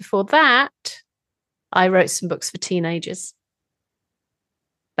 10 years before that, I wrote some books for teenagers.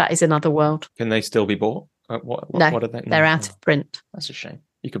 That is another world. Can they still be bought? No, what are they? They're out of print. That's a shame.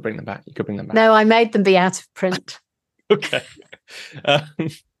 You could bring them back. No, I made them be out of print. Okay.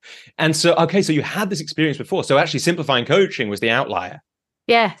 And so you had this experience before. So actually Simplifying Coaching was the outlier.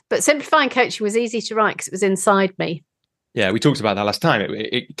 Yeah, but Simplifying Coaching was easy to write because it was inside me. Yeah, we talked about that last time.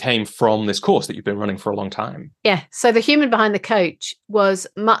 It came from this course that you've been running for a long time. Yeah, so the human behind the coach was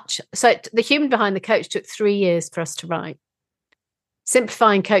the human behind the coach took 3 years for us to write.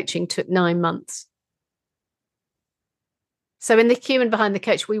 Simplifying Coaching took 9 months. So in the human behind the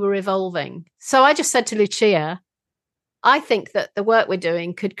coach, we were evolving. So I just said to Lucia, I think that the work we're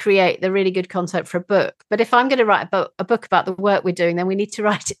doing could create the really good content for a book. But if I'm going to write a book about the work we're doing, then we need to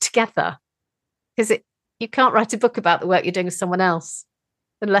write it together. Because you can't write a book about the work you're doing with someone else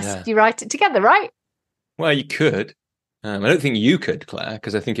unless you write it together, right? Well, you could. I don't think you could, Claire,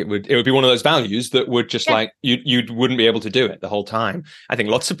 because I think it would be one of those values that would just you wouldn't be able to do it the whole time. I think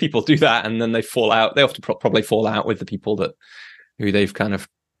lots of people do that and then they fall out. They often probably fall out with the people who they've kind of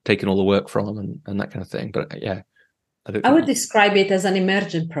taken all the work from and that kind of thing. But yeah. I would describe it as an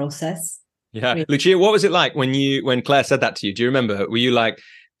emergent process. Yeah. Really. Lucia, what was it like when Claire said that to you? Do you remember? Were you like,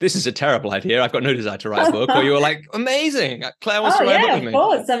 this is a terrible idea, I've got no desire to write a book? Or you were like, amazing, Claire wants to write a book with me? Of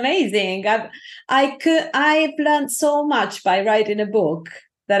course, amazing. I've learned so much by writing a book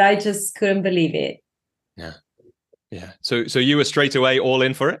that I just couldn't believe it. Yeah. So you were straight away all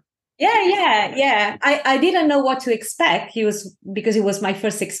in for it? Yeah. I didn't know what to expect. Because it was my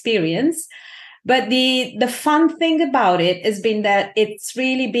first experience. But the fun thing about it has been that it's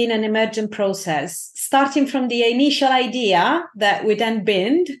really been an emergent process, starting from the initial idea that we then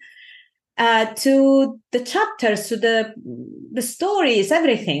binned to the chapters, to the stories,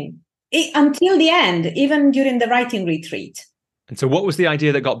 everything, until the end, even during the writing retreat. And so what was the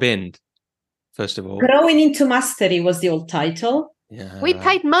idea that got binned, first of all? Growing into Mastery was the old title. Yeah. We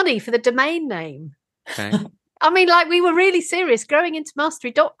paid money for the domain name. Okay. I mean, we were really serious,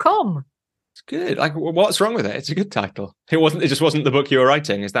 growingintomastery.com. It's good. Like, what's wrong with it? It's a good title. It just wasn't the book you were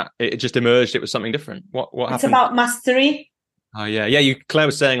writing. Is that it just emerged? It was something different. What happened? It's about mastery. Oh yeah. Claire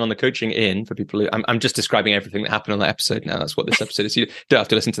was saying on the coaching in for people who I'm just describing everything that happened on that episode now. That's what this episode is. You don't have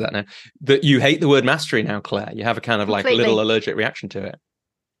to listen to that now. That you hate the word mastery now, Claire. You have a kind of like little allergic reaction to it.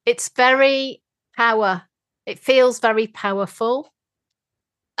 It's very it feels very powerful.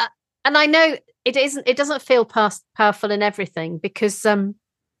 And I know it isn't. It doesn't feel powerful in everything because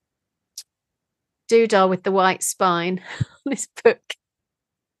Doodah with the white spine, this book,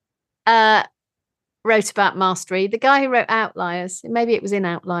 wrote about mastery. The guy who wrote Outliers, maybe it was in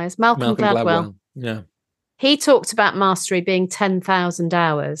Outliers, Malcolm Gladwell. Yeah, he talked about mastery being 10,000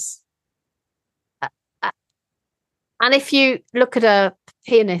 hours. And if you look at a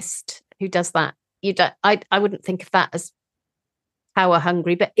pianist who does that, I wouldn't think of that as power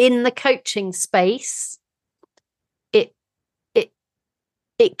hungry, but in the coaching space,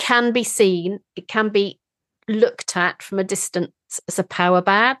 it can be seen, it can be looked at from a distance as a power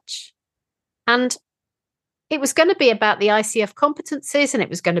badge. And it was going to be about the ICF competencies, and it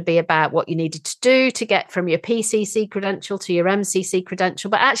was going to be about what you needed to do to get from your PCC credential to your MCC credential.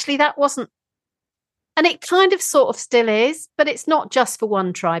 But actually that wasn't, and it kind of sort of still is, but it's not just for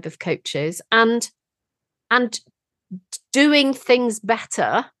one tribe of coaches. And doing things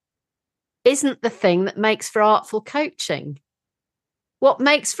better isn't the thing that makes for artful coaching. What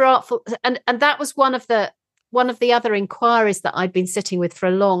makes for artful, and that was one of the other inquiries that I'd been sitting with for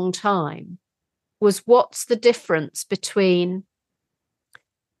a long time, was what's the difference between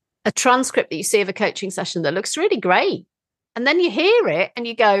a transcript that you see of a coaching session that looks really great, and then you hear it and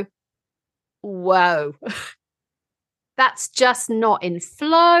you go, whoa, that's just not in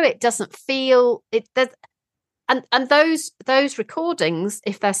flow. It doesn't feel it. And those recordings,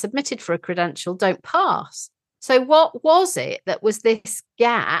 if they're submitted for a credential, don't pass. So what was it that was this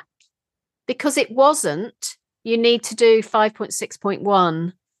gap? Because it wasn't, you need to do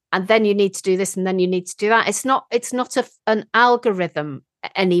 5.6.1 and then you need to do this and then you need to do that. It's not an algorithm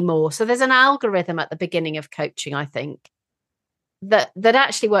anymore. So there's an algorithm at the beginning of coaching, I think, that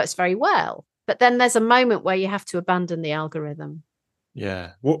actually works very well. but then there's a moment where you have to abandon the algorithm.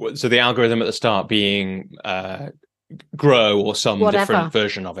 Yeah. So the algorithm at the start being grow or some different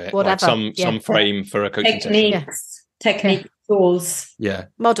version of it, like some frame for a coaching session. Technique, tools. Yeah.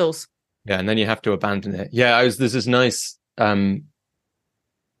 Models. Yeah, and then you have to abandon it. Yeah, there's this nice. I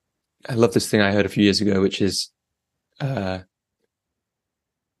love this thing I heard a few years ago, which is it's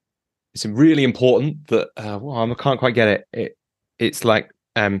really important that I can't quite get it. It's like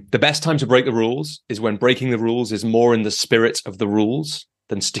the best time to break the rules is when breaking the rules is more in the spirit of the rules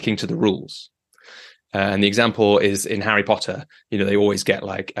than sticking to the rules. And the example is in Harry Potter. They always get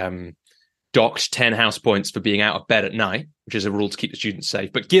like docked 10 house points for being out of bed at night, which is a rule to keep the students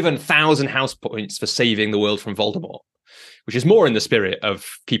safe, but given 1,000 house points for saving the world from Voldemort, which is more in the spirit of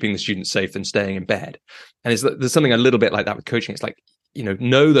keeping the students safe than staying in bed. And there's something a little bit like that with coaching. It's like,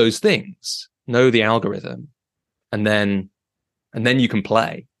 know those things, know the algorithm, and then you can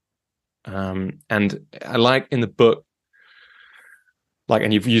play. And I like in the book,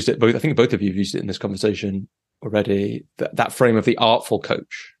 and you've used it, I think both of you have used it in this conversation already, that frame of the artful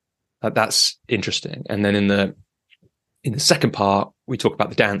coach. That's interesting. And then in the second part, we talk about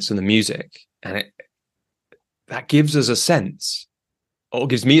the dance and the music, and that gives us a sense, or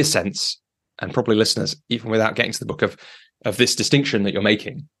gives me a sense, and probably listeners, even without getting to the book, of this distinction that you're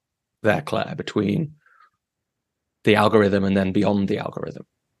making there, Claire, between the algorithm and then beyond the algorithm.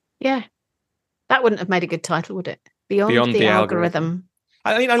 Yeah. That wouldn't have made a good title, would it? Beyond the algorithm.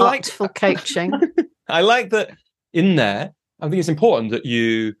 I mean, I like artful coaching. I like that in there. I think it's important that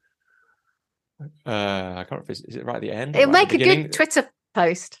you. I can't remember. Is it right at the end? It'll make a good Twitter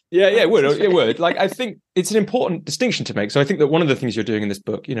post. Yeah, it would. It would. Like, I think it's an important distinction to make. So I think that one of the things you're doing in this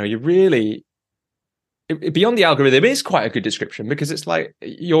book, you really. Beyond the algorithm is quite a good description, because it's like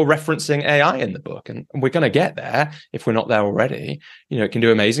you're referencing AI in the book, and we're going to get there if we're not there already. It can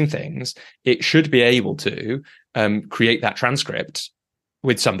do amazing things. It should be able to create that transcript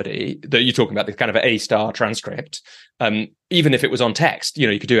with somebody that you're talking about, the kind of A-star transcript. Even if it was on text,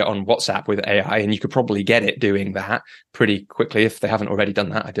 you could do it on WhatsApp with AI, and you could probably get it doing that pretty quickly if they haven't already done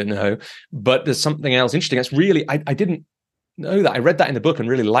that. I don't know. But there's something else interesting. That's really, I didn't know that. I read that in the book and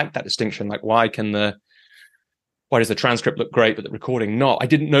really liked that distinction. Like, why does the transcript look great, but the recording not? I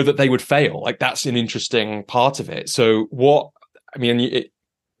didn't know that they would fail. Like, that's an interesting part of it. So the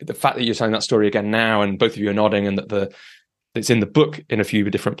fact that you're telling that story again now, and both of you are nodding, and that it's in the book in a few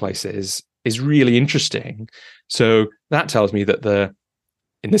different places, is really interesting. So that tells me that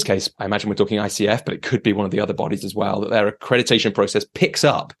in this case, I imagine we're talking ICF, but it could be one of the other bodies as well, that their accreditation process picks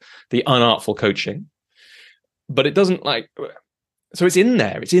up the unartful coaching, but it doesn't so it's in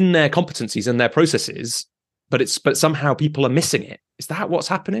there, it's in their competencies and their processes, but somehow people are missing it. Is that what's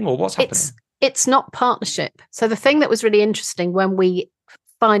happening, or what's happening? It's not partnership. So the thing that was really interesting when we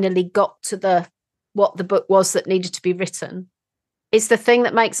finally got to what the book was that needed to be written, is the thing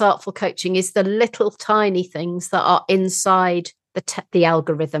that makes artful coaching is the little tiny things that are inside the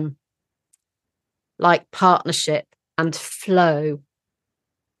algorithm, like partnership and flow.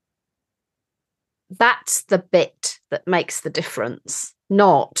 That's the bit that makes the difference,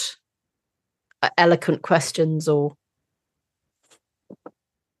 not eloquent questions or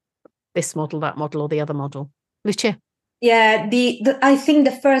this model, that model, or the other model. Lucia? Yeah, I think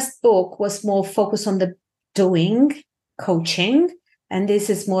the first book was more focused on the doing coaching, and this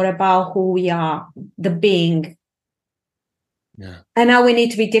is more about who we are, the being. Yeah. And now we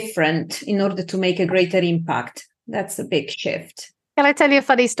need to be different in order to make a greater impact. That's a big shift. Can I tell you a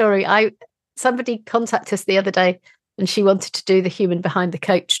funny story? Somebody contacted us the other day, and she wanted to do the human behind the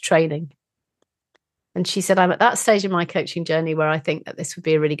coach training. And she said, I'm at that stage in my coaching journey where I think that this would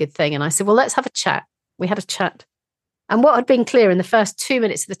be a really good thing. And I said, well, let's have a chat. We had a chat. And what had been clear in the first 2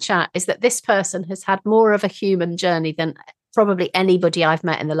 minutes of the chat is that this person has had more of a human journey than probably anybody I've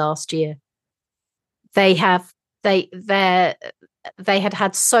met in the last year. They had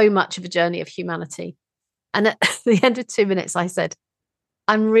had so much of a journey of humanity. And at the end of 2 minutes, I said,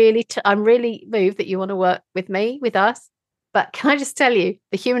 I'm really moved that you want to work with me, with us. But can I just tell you,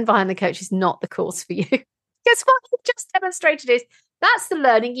 the human behind the coach is not the course for you. Because what you've just demonstrated is that's the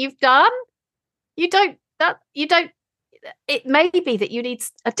learning you've done. It may be that you need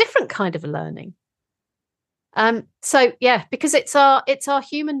a different kind of a learning. So yeah, because it's our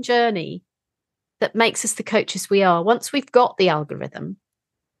human journey that makes us the coaches we are. Once we've got the algorithm,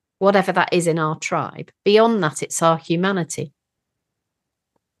 whatever that is in our tribe, beyond that, it's our humanity,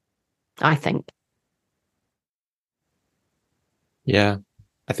 I think. Yeah,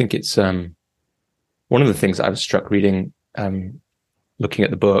 I think it's one of the things that I was struck reading, looking at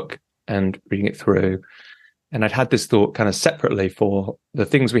the book and reading it through, And I'd had this thought kind of separately for the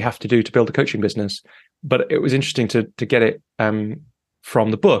things we have to do to build a coaching business. But it was interesting to get it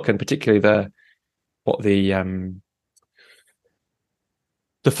from the book, and particularly the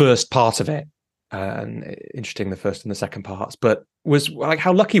first part of it. And interesting, the first and the second parts, but was like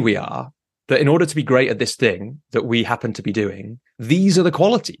how lucky we are that in order to be great at this thing that we happen to be doing, these are the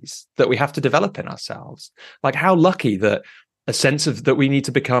qualities that we have to develop in ourselves. Like how lucky that a sense of that we need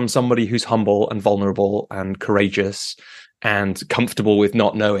to become somebody who's humble and vulnerable and courageous and comfortable with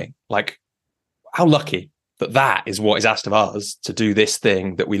not knowing. Like how lucky that that is what is asked of us to do this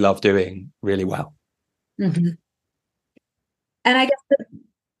thing that we love doing really well. Mm-hmm. And I guess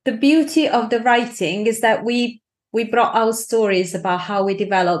the beauty of the writing is that we brought our stories about how we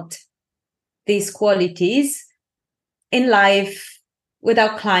developed these qualities in life with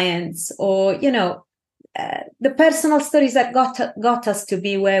our clients, or the personal stories that got us to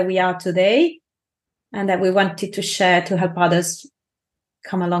be where we are today, and that we wanted to share to help others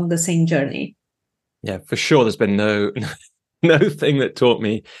come along the same journey. Yeah, for sure. There's been no thing that taught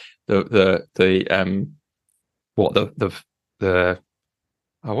me the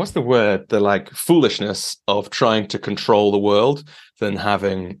foolishness of trying to control the world than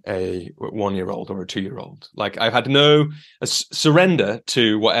having a 1-year-old or a 2-year-old. Like I've had no surrender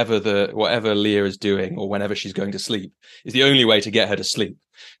to whatever Leah is doing, or whenever she's going to sleep is the only way to get her to sleep.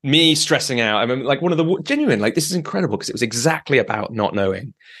 Me stressing out. I mean, like one of the genuine, like this is incredible because it was exactly about not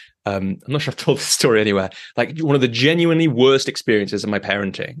knowing. I'm not sure I've told this story anywhere. Like one of the genuinely worst experiences of my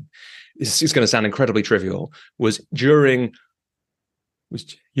parenting, this is going to sound incredibly trivial, was during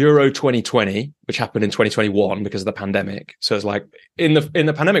Euro 2020, which happened in 2021 because of the pandemic. So it's like in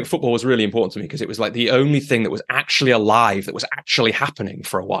the pandemic, football was really important to me because it was like the only thing that was actually alive, that was actually happening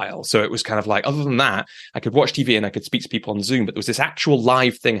for a while. So it was kind of like, other than that, I could watch TV and I could speak to people on Zoom, but there was this actual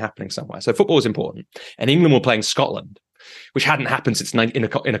live thing happening somewhere. So football was important. And England were playing Scotland, which hadn't happened since in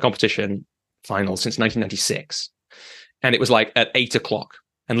a competition final since 1996. And it was like at 8:00.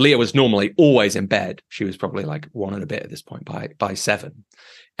 And Leah was normally always in bed. She was probably like 1 and a bit at this point by 7.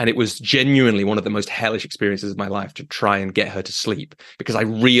 And it was genuinely one of the most hellish experiences of my life to try and get her to sleep, because I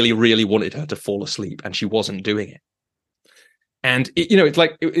really, really wanted her to fall asleep and she wasn't doing it. And it's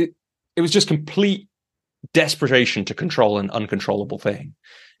like, it was just complete desperation to control an uncontrollable thing,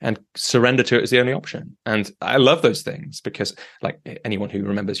 and surrender to it is the only option. And I love those things because, like, anyone who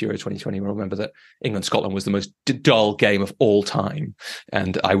remembers Euro 2020 will remember that England-Scotland was the most dull game of all time.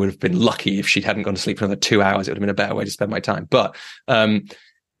 And I would have been lucky if she hadn't gone to sleep for another 2 hours. It would have been a better way to spend my time. But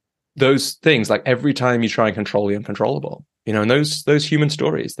those things, like every time you try and control the uncontrollable, and those human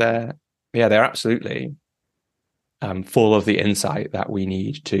stories, they're absolutely full of the insight that we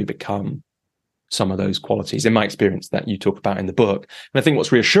need to become some of those qualities, in my experience, that you talk about in the book. And I think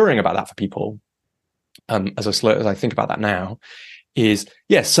what's reassuring about that for people, as I think about that now, is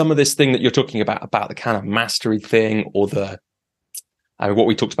some of this thing that you're talking about the kind of mastery thing, or what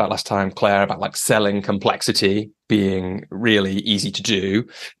we talked about last time, Claire, about like selling complexity being really easy to do.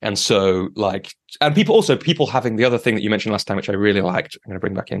 And so and people having the other thing that you mentioned last time, which I really liked, I'm going to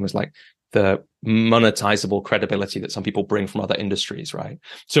bring back in, was like the monetizable credibility that some people bring from other industries, right?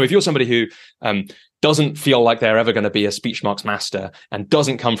 So if you're somebody who doesn't feel like they're ever going to be a speech marks master and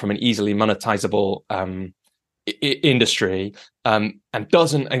doesn't come from an easily monetizable industry, and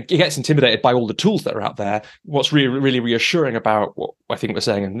gets intimidated by all the tools that are out there, what's really, really reassuring about what I think we're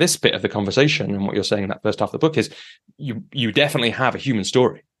saying in this bit of the conversation and what you're saying in that first half of the book is you definitely have a human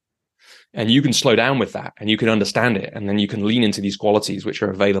story, and you can slow down with that and you can understand it, and then you can lean into these qualities which are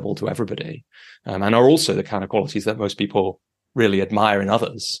available to everybody, and are also the kind of qualities that most people really admire in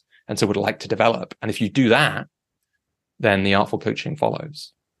others and so would like to develop. And if you do that, then the artful coaching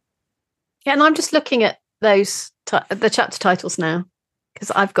follows. Yeah, and I'm just looking at those the chapter titles now,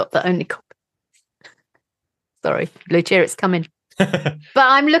 because I've got the only copy. Sorry, Lucia, it's coming. But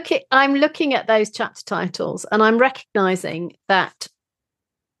I'm looking at those chapter titles, and I'm recognizing that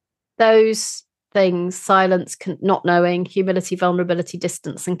those things, silence, not knowing, humility, vulnerability,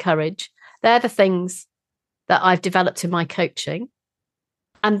 distance, and courage, they're the things that I've developed in my coaching.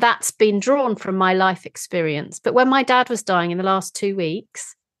 And that's been drawn from my life experience. But when my dad was dying in the last 2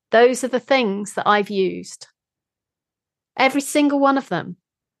 weeks, those are the things that I've used. Every single one of them.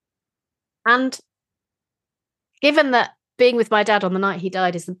 And given that being with my dad on the night he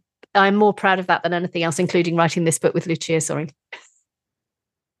died, I'm more proud of that than anything else, including writing this book with Lucia, sorry.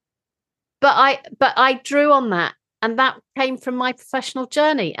 But I drew on that, and that came from my professional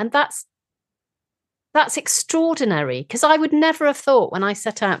journey. And that's extraordinary, because I would never have thought, when I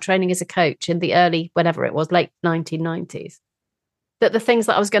set out training as a coach in the early, whenever it was, late 1990s, that the things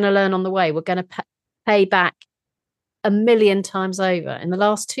that I was going to learn on the way were going to pay back 1,000,000 times over in the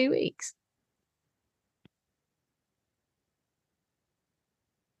last 2 weeks.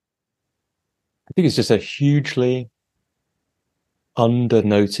 I think it's just a hugely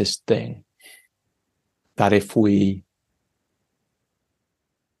under-noticed thing that if we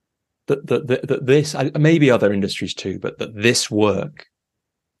that this, maybe other industries too, but that this work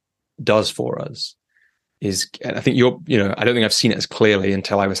does for us is, and I think I don't think I've seen it as clearly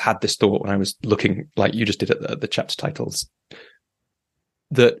until I had this thought when I was looking, like you just did at the chapter titles,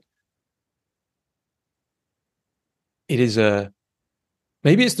 that it is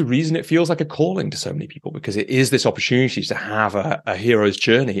maybe it's the reason it feels like a calling to so many people, because it is this opportunity to have a hero's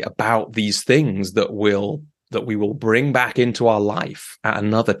journey about these things that we will bring back into our life at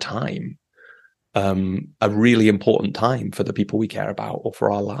another time, a really important time for the people we care about or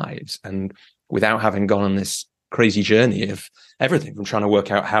for our lives. And without having gone on this crazy journey of everything from trying to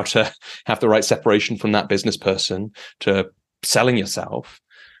work out how to have the right separation from that business person to selling yourself,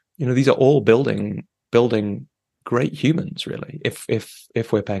 these are all building great humans, really, if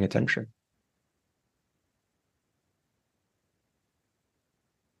we're paying attention.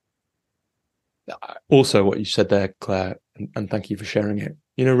 Also, what you said there, Claire, and thank you for sharing it,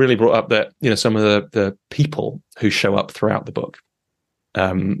 really brought up that, some of the people who show up throughout the book,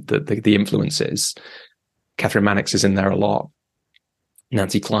 the influences. Catherine Mannix is in there a lot.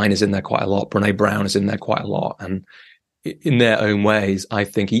 Nancy Klein is in there quite a lot. Brene Brown is in there quite a lot. And in their own ways, I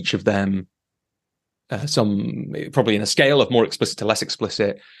think each of them, some probably in a scale of more explicit to less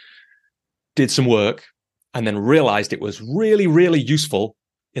explicit, did some work and then realized it was really, really useful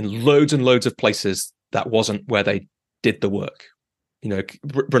in loads and loads of places that wasn't where they did the work.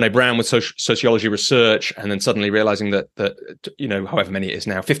 Brene Brown with sociology research, and then suddenly realizing that however many it is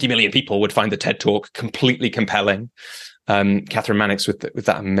now, 50 million people would find the TED Talk completely compelling. Catherine Mannix with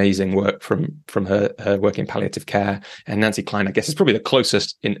that amazing work from her work in palliative care, and Nancy Klein, I guess, is probably the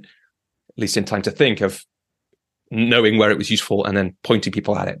closest, at least in time to think of knowing where it was useful and then pointing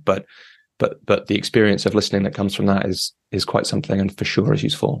people at it. But the experience of listening that comes from that is quite something, and for sure is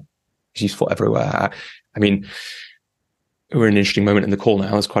useful. It's useful everywhere. I mean, we're in an interesting moment in the call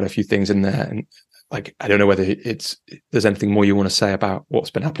now. There's quite a few things in there, and I don't know whether there's anything more you want to say about what's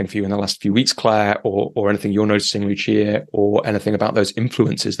been happening for you in the last few weeks, Claire, or anything you're noticing, Lucia, or anything about those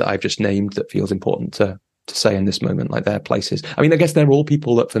influences that I've just named that feels important to say in this moment, like their places. I mean, I guess they're all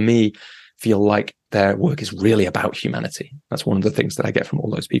people that for me feel like their work is really about humanity. That's one of the things that I get from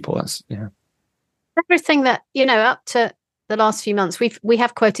all those people. That's, yeah. Everything that, up to the last few months, we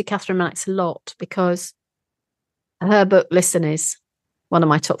have quoted Catherine Mannix a lot, because her book, Listen, is one of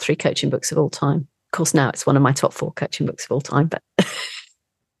my top 3 coaching books of all time. Of course, now it's one of my top 4 coaching books of all time, but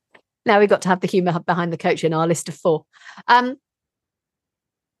now we've got to have the humour behind the coach in our list of 4.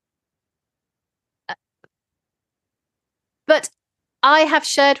 But I have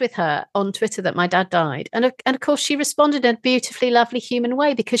shared with her on Twitter that my dad died. And of course, she responded in a beautifully lovely human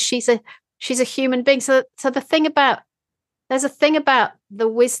way, because she's a human being. So there's a thing about the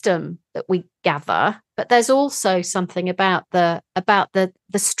wisdom that we gather, but there's also something about the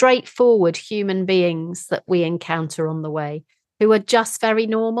straightforward human beings that we encounter on the way, who are just very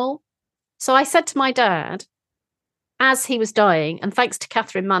normal. So I said to my dad, as he was dying, and thanks to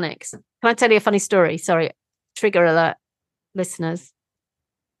Catherine Mannix, can I tell you a funny story? Sorry, trigger alert, listeners.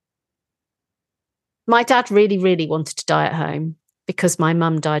 My dad really, really wanted to die at home because my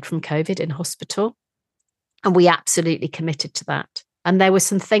mum died from COVID in hospital. And we absolutely committed to that. And there were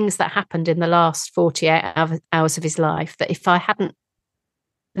some things that happened in the last 48 hours of his life that if I hadn't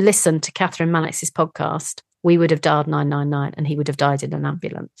listened to Catherine Mannix's podcast, we would have dialed 999 and he would have died in an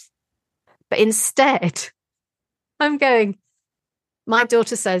ambulance. But instead, I'm going, my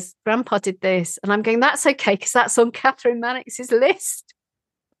daughter says, Grandpa did this. And I'm going, that's okay, because that's on Catherine Mannix's list.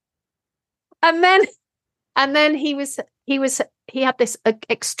 And then he had this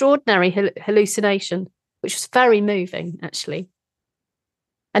extraordinary hallucination, which was very moving, actually.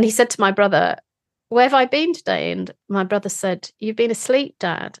 And he said to my brother, where have I been today? And my brother said, you've been asleep,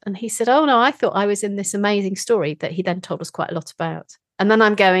 Dad. And he said, oh, no, I thought I was in this amazing story that he then told us quite a lot about. And then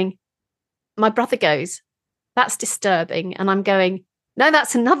I'm going, my brother goes, that's disturbing. And I'm going, no,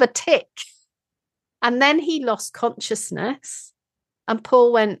 that's another tick. And then he lost consciousness. And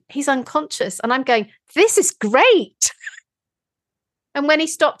Paul went, he's unconscious. And I'm going, this is great. And when he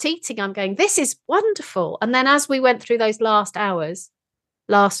stopped eating, I'm going, this is wonderful. And then as we went through those last hours,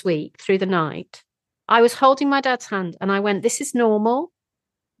 last week, through the night, I was holding my dad's hand and I went, this is normal.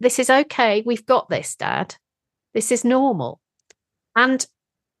 This is okay. We've got this, Dad. This is normal. And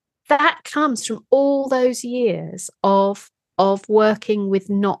that comes from all those years of of working with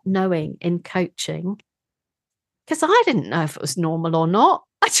not knowing in coaching, because I didn't know if it was normal or not.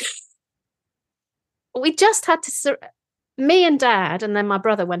 We just had to, me and Dad, and then my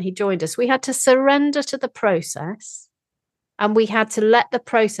brother when he joined us, we had to surrender to the process, and we had to let the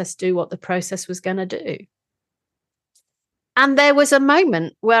process do what the process was going to do. And there was a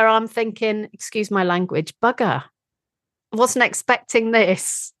moment where I'm thinking, excuse my language, bugger, I wasn't expecting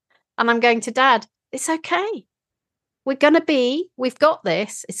this. And I'm going to Dad, it's okay. We've got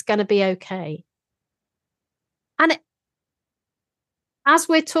this, it's going to be okay. And as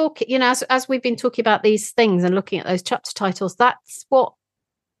we're talking, as we've been talking about these things and looking at those chapter titles, that's what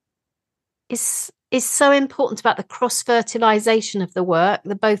is so important about the cross-fertilization of the work,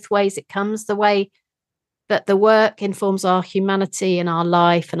 the both ways it comes, the way that the work informs our humanity and our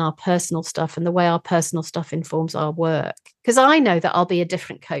life and our personal stuff, and the way our personal stuff informs our work. Because I know that I'll be a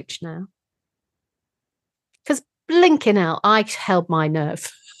different coach now. Because blinking out, I held my nerve.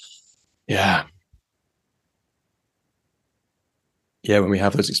 Yeah. Yeah, when we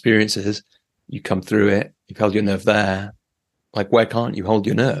have those experiences, you come through it, you've held your nerve there. Like, where can't you hold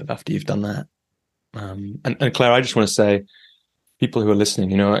your nerve after you've done that? And Claire, I just want to say, people who are listening,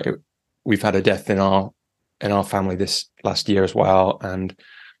 we've had a death in our family this last year as well. And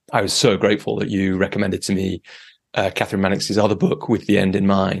I was so grateful that you recommended to me Catherine Mannix's other book, With the End in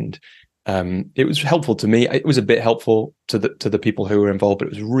Mind. It was helpful to me. It was a bit helpful to the people who were involved, but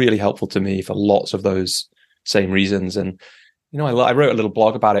it was really helpful to me for lots of those same reasons. And, I wrote a little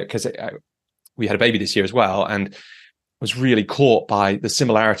blog about it because we had a baby this year as well, and was really caught by the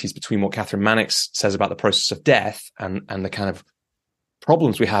similarities between what Catherine Mannix says about the process of death and the kind of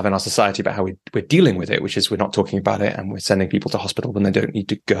problems we have in our society about how we're dealing with it, which is we're not talking about it, and we're sending people to hospital when they don't need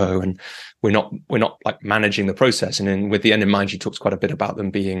to go, and we're not like managing the process. And then With the End in Mind, she talks quite a bit about them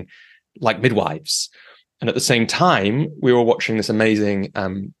being like midwives. And at the same time, we were watching this amazing,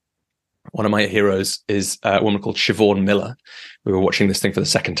 one of my heroes is a woman called Siobhan Miller. We were watching this thing for the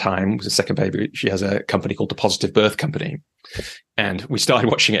second time. It was a second baby. She has a company called the Positive Birth Company. And we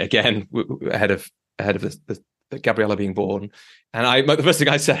started watching it again ahead of the Gabriella being born. And the first thing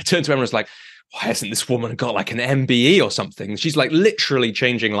I said, I turned to Emma and was like, why hasn't this woman got like an MBE or something? She's like literally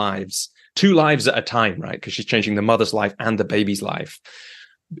changing lives, 2 lives at a time, right? Because she's changing the mother's life and the baby's life.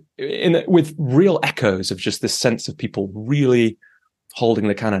 With real echoes of just this sense of people really holding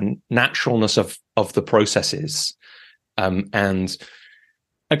the kind of naturalness of the processes, and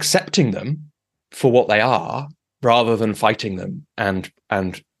accepting them for what they are rather than fighting them and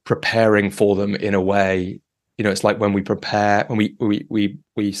preparing for them in a way. It's like when we prepare, when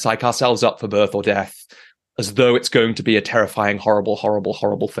we psych ourselves up for birth or death as though it's going to be a terrifying, horrible, horrible,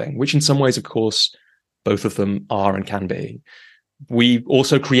 horrible thing, which in some ways, of course, both of them are and can be. We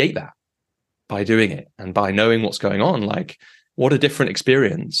also create that by doing it and by knowing what's going on. Like, what a different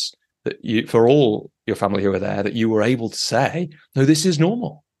experience that for all your family who are there, that you were able to say, no, this is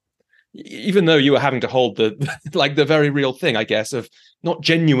normal. Even though you were having to hold the very real thing, I guess, of not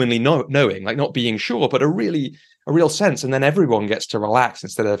genuinely knowing, like not being sure, but a real sense. And then everyone gets to relax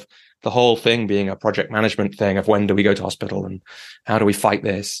instead of the whole thing being a project management thing of when do we go to hospital and how do we fight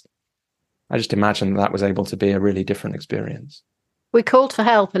this? I just imagine that was able to be a really different experience. We called for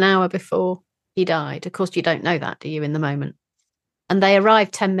help an hour before he died. Of course, you don't know that, do you, in the moment? And they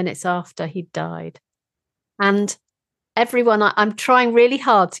arrived 10 minutes after he'd died. And everyone, I'm trying really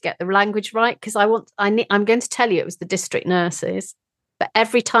hard to get the language right because I'm going to tell you it was the district nurses. But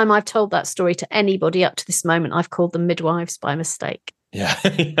every time I've told that story to anybody up to this moment, I've called them midwives by mistake. Yeah.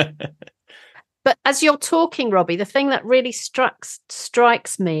 But as you're talking, Robbie, the thing that really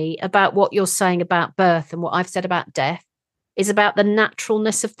strikes me about what you're saying about birth and what I've said about death is about the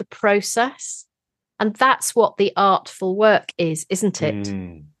naturalness of the process. And that's what the artful work is, isn't it?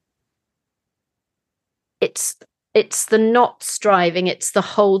 Mm. It's the not striving, it's the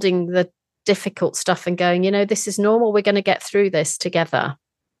holding the difficult stuff and going, this is normal, we're going to get through this together.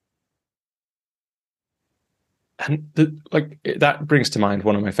 And that brings to mind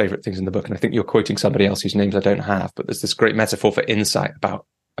one of my favorite things in the book. And I think you're quoting somebody else whose names I don't have, but there's this great metaphor for insight about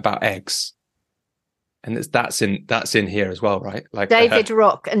eggs. And that's in here as well, right? Like David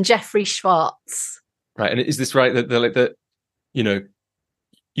Rock and Jeffrey Schwartz. Right. And is this right that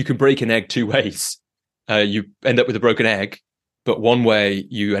you can break an egg 2 ways? You end up with a broken egg, but one way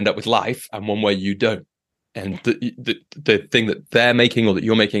you end up with life and one way you don't. And the thing that they're making or that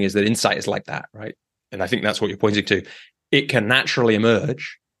you're making is that insight is like that, right? And I think that's what you're pointing to. It can naturally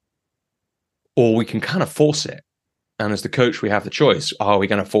emerge, or we can kind of force it. And as the coach, we have the choice. Are we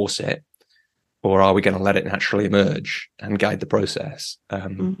going to force it, or are we going to let it naturally emerge and guide the process?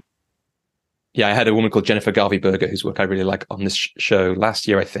 Yeah, I had a woman called Jennifer Garvey-Berger, whose work I really like, on this show last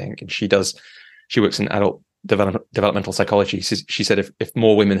year, I think. And she works in adult developmental psychology. She said if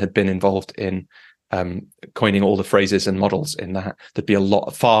more women had been involved in coining all the phrases and models in that, there'd be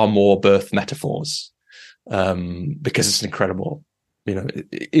far more birth metaphors, because it's incredible.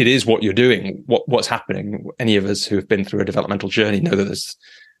 It is what you're doing, what's happening. Any of us who have been through a developmental journey know that there's,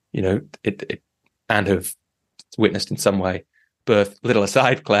 and have witnessed in some way birth. Little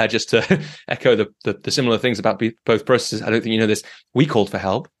aside, Claire, just to echo the similar things about both processes. I don't think you know this. We called for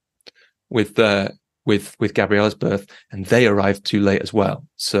help with Gabriella's birth, and they arrived too late as well.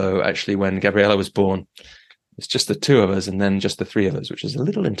 So actually, when Gabriella was born, it's just the two of us, and then just the three of us, which is a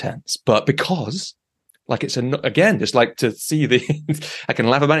little intense. But because, like, it's again, just like to see I can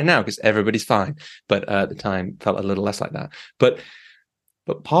laugh about it now because everybody's fine. But at the time, felt a little less like that. But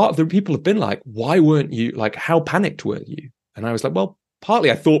part of the people have been like, why weren't you, like, how panicked were you? And I was like, well,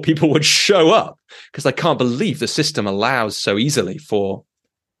 partly I thought people would show up because I can't believe the system allows so easily for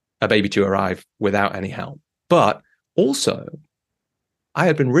a baby to arrive without any help. But also, I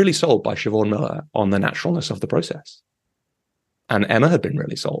had been really sold by Siobhan Miller on the naturalness of the process. And Emma had been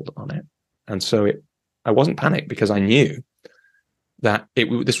really sold on it. And so I wasn't panicked because I knew that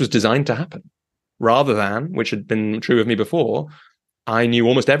this was designed to happen. Rather than, which had been true of me before, I knew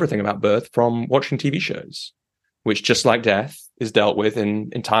almost everything about birth from watching TV shows, which, just like death, is dealt with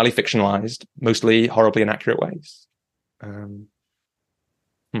in entirely fictionalized, mostly horribly inaccurate ways.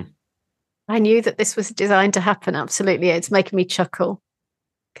 I knew that this was designed to happen. Absolutely. It's making me chuckle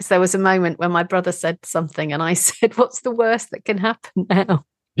because there was a moment when my brother said something and I said, what's the worst that can happen now?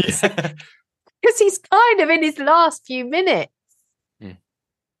 Yeah. Because he's kind of in his last few minutes. Mm.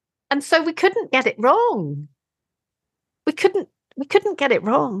 And so we couldn't get it wrong. We couldn't get it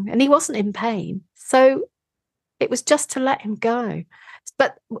wrong. And he wasn't in pain. So it was just to let him go.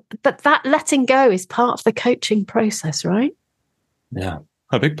 But that letting go is part of the coaching process, right? Yeah,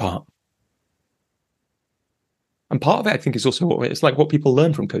 a big part. And part of it, I think, is also it's like what people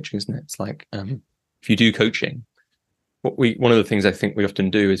learn from coaching, isn't it? It's like, if you do coaching, one of the things I think we often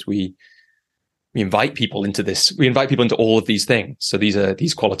do is we invite people into this. We invite people into all of these things. So these are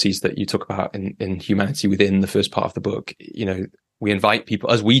these qualities that you talk about in humanity within the first part of the book. We invite people,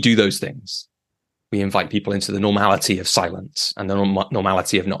 as we do those things, we invite people into the normality of silence and the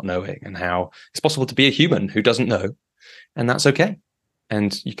normality of not knowing, and how it's possible to be a human who doesn't know, and that's okay.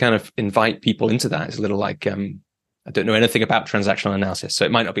 And you kind of invite people into that. It's a little like, I don't know anything about transactional analysis, so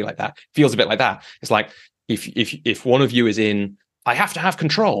it might not be like that. It feels a bit like that. It's like if one of you is in, I have to have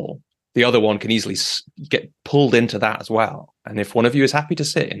control, the other one can easily get pulled into that as well. And if one of you is happy to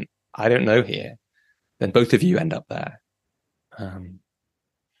sit in, I don't know here, then both of you end up there.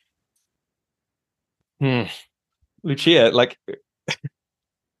 Lucia, like,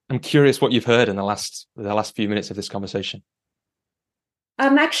 I'm curious what you've heard in the last few minutes of this conversation.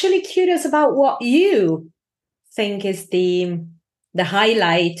 I'm actually curious about what you think is the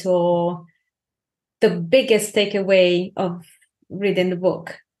highlight or the biggest takeaway of reading the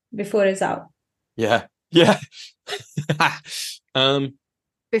book before it's out. Yeah.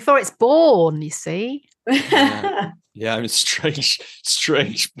 Before it's born, you see. Yeah, I mean, strange.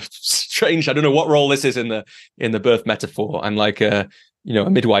 I don't know what role this is in the birth metaphor. I'm like a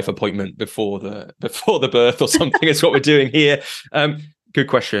midwife appointment before the birth or something. Is what we're doing here. Good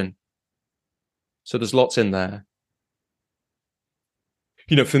question. So there's lots in there.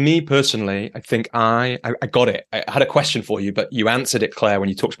 For me personally, I think I got it. I had a question for you, but you answered it, Claire, when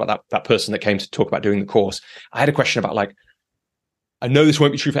you talked about that person that came to talk about doing the course. I had a question about, like, I know this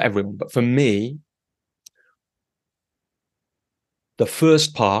won't be true for everyone, but for me, the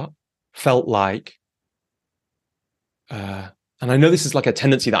first part felt like, and I know this is like a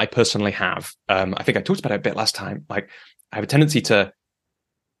tendency that I personally have. I think I talked about it a bit last time. Like, I have a tendency to,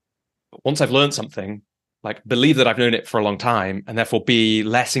 once I've learned something, like, believe that I've known it for a long time and therefore be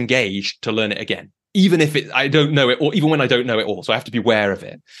less engaged to learn it again, even if I don't know it, or even when I don't know it all. So I have to be aware of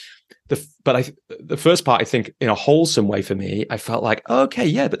it. The first part, I think, in a wholesome way for me, I felt like, okay,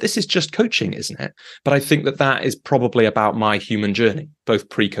 yeah, but this is just coaching, isn't it? But I think that is probably about my human journey, both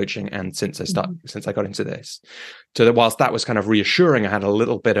pre-coaching and since I got into this. So that whilst that was kind of reassuring, I had a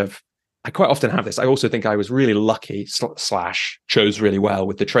little bit of, I quite often have this. I also think I was really lucky / chose really well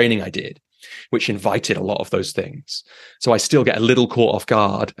with the training I did, which invited a lot of those things. So I still get a little caught off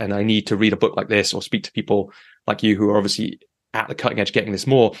guard, and I need to read a book like this or speak to people like you who are obviously at the cutting edge getting this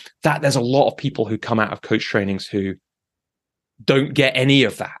more. That there's a lot of people who come out of coach trainings who don't get any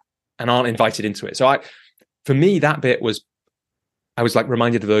of that and aren't invited into it. So for me, that bit was I was like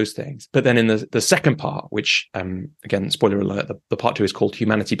reminded of those things. But then in the second part, which again, spoiler alert, the part 2 is called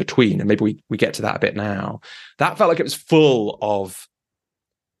Humanity Between, and maybe we get to that a bit now. That felt like it was full of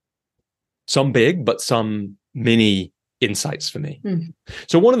some big but some mini insights for me.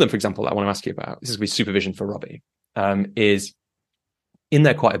 So one of them, for example, that I want to ask you about, this is with supervision for Robbie, is in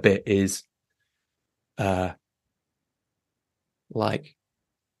there quite a bit is like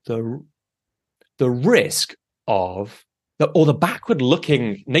the risk of the backward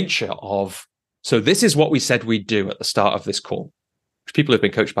looking nature of, so this is what we said we'd do at the start of this call, which people who've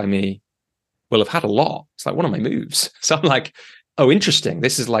been coached by me will have had a lot. It's like one of my moves. So I'm like, oh, interesting.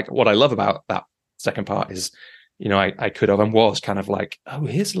 This is like what I love about that second part is, I could have and was kind of like, oh,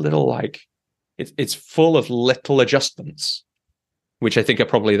 here's a little like, it's full of little adjustments, which I think are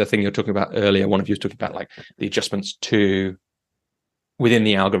probably the thing you're talking about earlier. One of you was talking about like the adjustments to within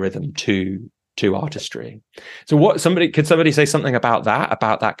the algorithm to artistry. So could somebody say something about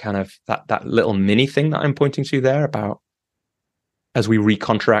that kind of that little mini thing that I'm pointing to there about as we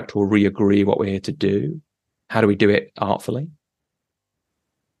recontract or re-agree what we're here to do, how do we do it artfully?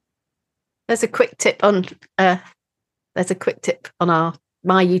 There's a quick tip on my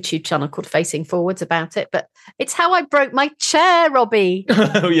YouTube channel called Facing Forwards about it, but it's how I broke my chair, Robbie.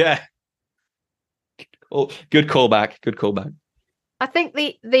 Oh yeah. Good callback. I think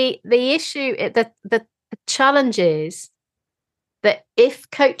the issue, the challenge is that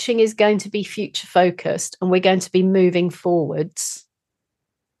if coaching is going to be future focused and we're going to be moving forwards,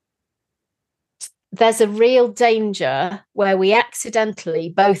 there's a real danger where we accidentally,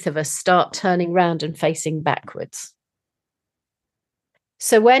 both of us, start turning round and facing backwards.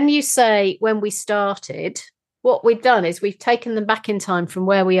 So when you say when we started, what we've done is we've taken them back in time from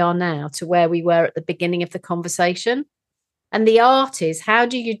where we are now to where we were at the beginning of the conversation. And the art is, how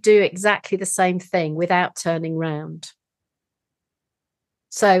do you do exactly the same thing without turning round?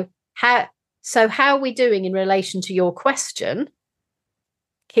 So how are we doing in relation to your question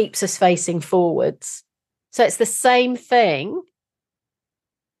keeps us facing forwards. So it's the same thing,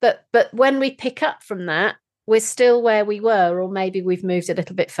 but when we pick up from that, we're still where we were, or maybe we've moved a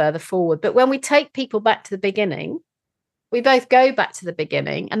little bit further forward. But when we take people back to the beginning, we both go back to the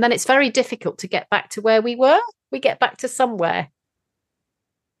beginning, and then it's very difficult to get back to where we were. We get back to somewhere.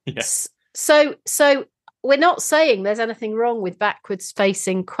 Yes. So we're not saying there's anything wrong with backwards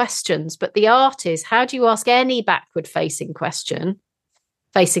facing questions, but the art is, how do you ask any backward facing question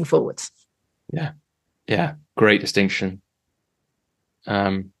facing forwards? Yeah. Great distinction.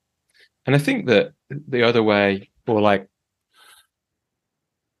 And I think that the other way, or like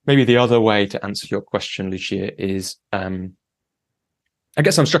maybe the other way to answer your question, Lucia, is I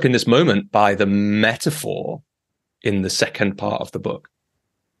guess I'm struck in this moment by the metaphor in the second part of the book.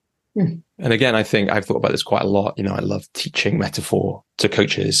 And again, I think I've thought about this quite a lot. I love teaching metaphor to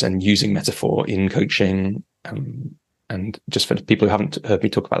coaches and using metaphor in coaching. And just for people who haven't heard me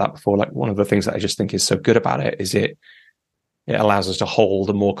talk about that before, like one of the things that I just think is so good about it is it allows us to hold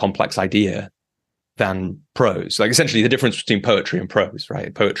a more complex idea than prose. Like essentially the difference between poetry and prose,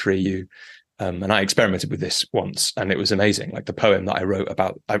 right? Poetry, and I experimented with this once and it was amazing. Like the poem that I wrote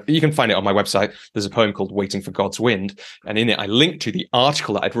about, you can find it on my website. There's a poem called Waiting for God's Wind. And in it, I linked to the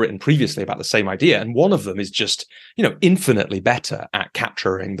article that I'd written previously about the same idea. And one of them is just, infinitely better at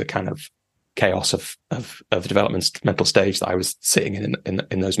capturing the kind of chaos of developmental stage that I was sitting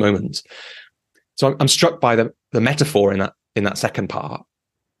in those moments. So I'm struck by the metaphor in that second part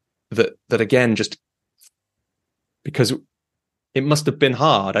that again, just because it must have been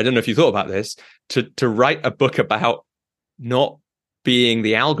hard. I don't know if you thought about this, to write a book about not being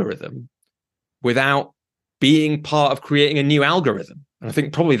the algorithm without being part of creating a new algorithm. And I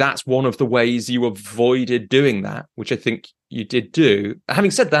think probably that's one of the ways you avoided doing that, which I think you did do.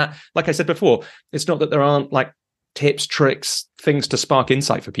 Having said that, like I said before, it's not that there aren't like tips, tricks, things to spark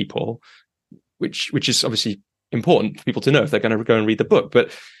insight for people, which is obviously important for people to know if they're going to go and read the book.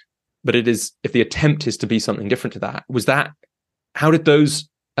 But it is, if the attempt is to be something different to that, how did those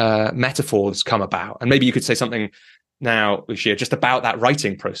metaphors come about? And maybe you could say something now, Lucia, just about that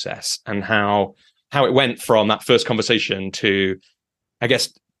writing process and how it went from that first conversation to, I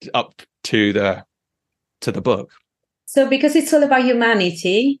guess, up to the book. So because it's all about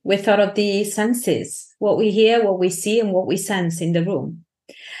humanity, we thought of the senses, what we hear, what we see, and what we sense in the room.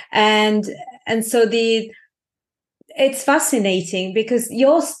 And so it's fascinating because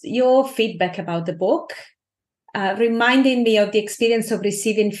your feedback about the book reminding me of the experience of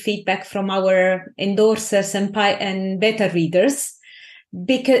receiving feedback from our endorsers and beta readers.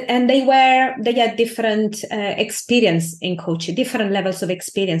 and they had different experience in coaching, different levels of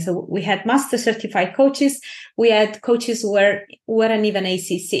experience. So we had master certified coaches, we had coaches who weren't even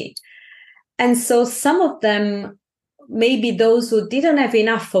ACC, and so some of them, maybe those who didn't have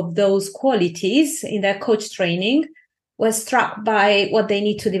enough of those qualities in their coach training, were struck by what they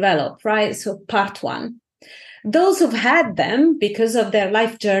need to develop, right? So part one. Those who've had them because of their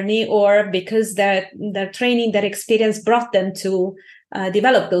life journey or because their training, their experience brought them to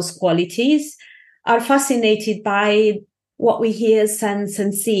develop those qualities, are fascinated by what we hear, sense,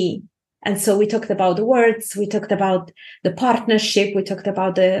 and see. And so we talked about the words, we talked about the partnership, we talked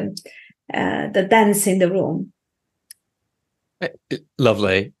about the dance in the room.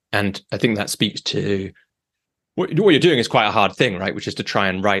 Lovely. And I think that speaks to what you're doing is quite a hard thing, right? Which is to try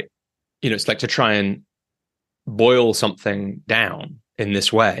and write, it's like to try and boil something down in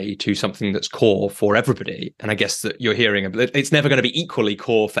this way to something that's core for everybody. And I guess that you're hearing it's never going to be equally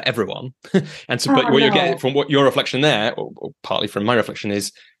core for everyone. And so, but what you're getting from what your reflection there, or partly from my reflection,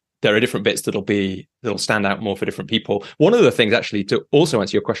 is there are different bits that'll stand out more for different people. One of the things, actually, to also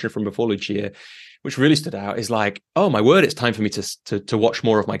answer your question from before, Lucia, which really stood out, is like, oh my word, it's time for me to watch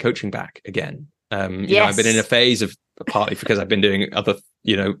more of my coaching back again. I've been in a phase of, partly because I've been doing other,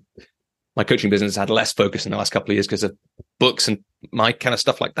 my coaching business had less focus in the last couple of years because of books and my kind of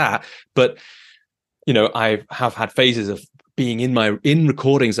stuff like that. But, I have had phases of being in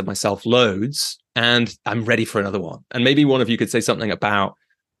recordings of myself loads, and I'm ready for another one. And maybe one of you could say something about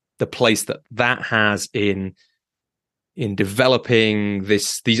the place that has in developing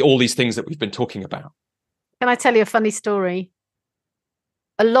all these things that we've been talking about. Can I tell you a funny story?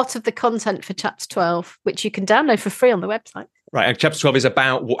 A lot of the content for chapter 12, which you can download for free on the website. Right. And chapter 12 is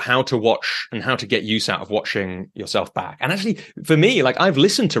about how to watch and how to get use out of watching yourself back. And actually, for me, like, I've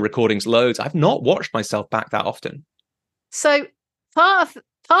listened to recordings loads. I've not watched myself back that often. So part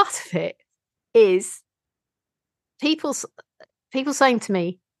of it is people saying to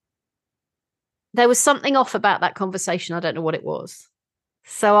me, there was something off about that conversation. I don't know what it was.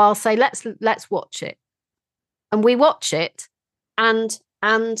 So I'll say, let's watch it. And we watch it, and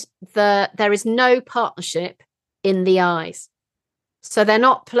there is no partnership in the eyes. So they're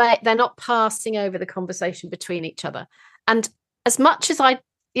not passing over the conversation between each other. And as much as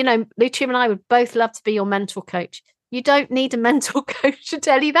Lucia and I would both love to be your mental coach, you don't need a mental coach to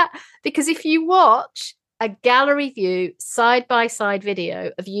tell you that, because if you watch a gallery view side by side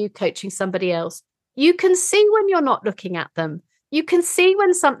video of you coaching somebody else, you can see when you're not looking at them. You can see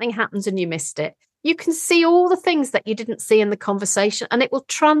when something happens and you missed it. You can see all the things that you didn't see in the conversation, and it will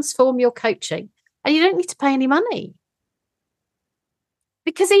transform your coaching. And you don't need to pay any money,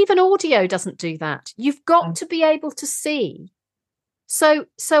 because even audio doesn't do that. You've got to be able to see. So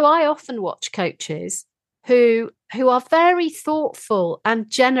I often watch coaches who are very thoughtful and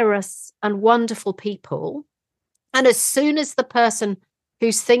generous and wonderful people. And as soon as the person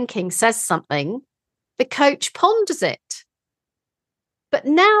who's thinking says something, the coach ponders it. But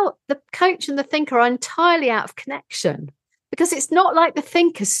now the coach and the thinker are entirely out of connection, because it's not like the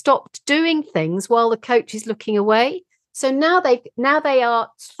thinker stopped doing things while the coach is looking away. So now they are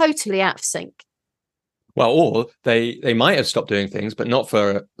totally out of sync. Well, or they might have stopped doing things, but not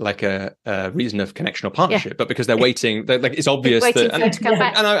for like a reason of connection or partnership, but because they're waiting. Like, it's obvious that,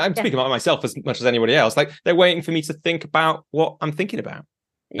 and I'm speaking about myself as much as anybody else. Like, they're waiting for me to think about what I'm thinking about,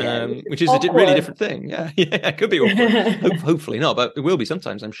 which is awkward. A really different thing. Yeah, it could be awkward. Hopefully not, but it will be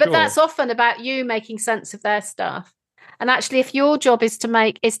sometimes, I'm sure. But that's often about you making sense of their stuff. And actually, if your job is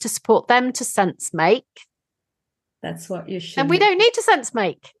to support them to sense make, that's what you should. And we don't need to sense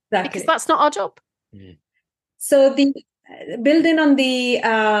make, because that's not our job. Mm. So building on the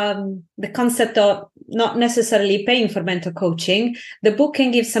concept of not necessarily paying for mental coaching, the book can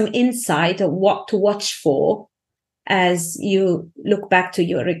give some insight of what to watch for as you look back to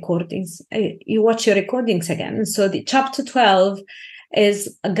your recordings. You watch your recordings again. So the chapter 12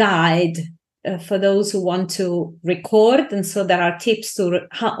 is a guide for those who want to record. And so there are tips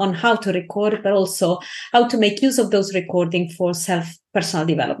on how to record, but also how to make use of those recordings for personal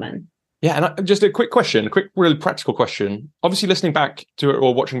development. Yeah, and just a quick really practical question. Obviously, listening back to it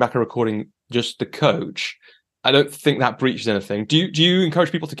or watching back a recording, just the coach, I don't think that breaches anything. Do you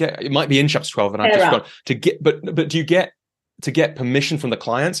encourage people to get? It might be in chapter 12, and I've just got to get. But do you get permission from the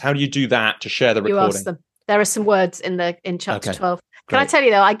clients? How do you do that to share the recording? You ask them. There are some words in chapter 12. Can I tell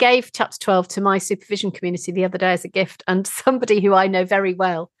you, though, I gave chapter 12 to my supervision community the other day as a gift, and somebody who I know very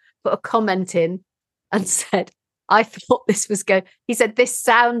well put a comment in and said, I thought this was good. He said, this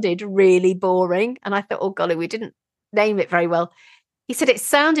sounded really boring. And I thought, oh, golly, we didn't name it very well. he said, it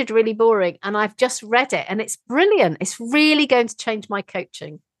sounded really boring and I've just read it and it's brilliant. It's really going to change my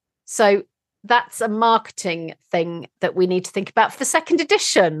coaching. So that's a marketing thing that we need to think about for the second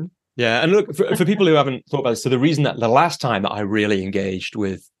edition. Yeah. And look, for people who haven't thought about this, so the reason that the last time that I really engaged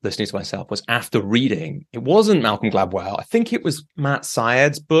with listening to myself was after reading, it wasn't Malcolm Gladwell. I think it was Matt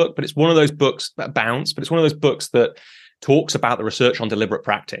Syed's book, but it's one of those books that bounce, but it's one of those books that talks about the research on deliberate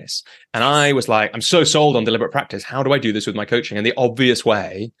practice. And I was like, I'm so sold on deliberate practice. How do I do this with my coaching? And the obvious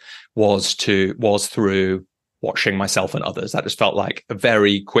way was through watching myself and others. That just felt like a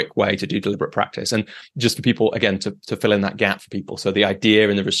very quick way to do deliberate practice. And just for people, again, to fill in that gap for people. So the idea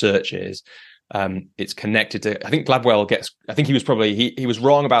in the research is it's connected to, I think Gladwell I think he was probably, he was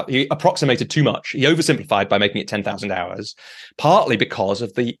wrong he approximated too much. He oversimplified by making it 10,000 hours, partly because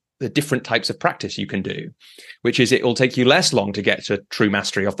of the different types of practice you can do, which is it will take you less long to get to true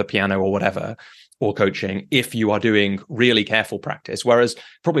mastery of the piano or whatever, or coaching, if you are doing really careful practice. Whereas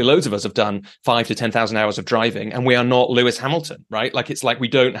probably loads of us have done 5 to 10,000 hours of driving and we are not Lewis Hamilton, right? Like it's like we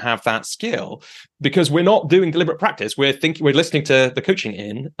don't have that skill because we're not doing deliberate practice. We're listening to the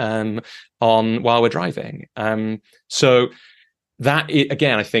coaching while we're driving. So that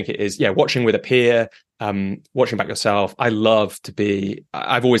again, I think it is, watching with a peer, watching back yourself. I've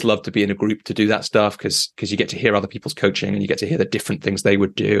always loved to be in a group to do that stuff because you get to hear other people's coaching and you get to hear the different things they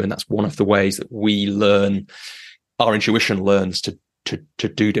would do. And that's one of the ways that we learn, our intuition learns to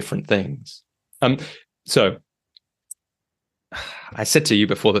do different things. So I said to you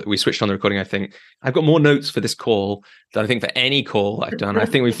before that we switched on the recording, I think I've got more notes for this call than I think for any call I've done. I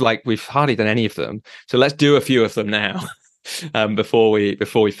think we've hardly done any of them. So let's do a few of them now before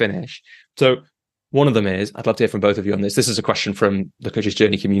we finish. So one of them is, I'd love to hear from both of you on this. This is a question from the Coach's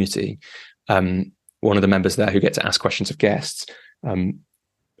Journey community. One of the members there who get to ask questions of guests.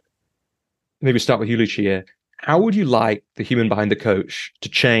 Maybe start with you, Lucia. How would you like the human behind the coach to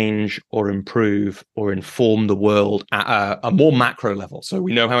change or improve or inform the world at a more macro level? So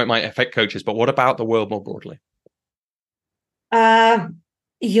we know how it might affect coaches, but what about the world more broadly?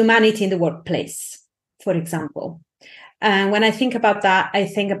 Humanity in the workplace, for example. And when I think about that, I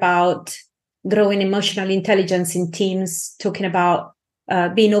think about growing emotional intelligence in teams, talking about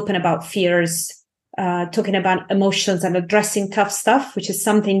being open about fears, talking about emotions and addressing tough stuff, which is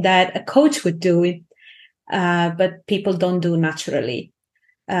something that a coach would do, but people don't do naturally.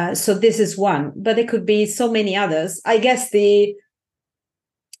 So this is one, but there could be so many others. I guess the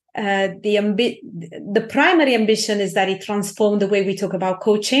primary ambition is that it transform the way we talk about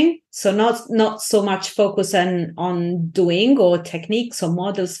coaching. So not so much focus on doing or techniques or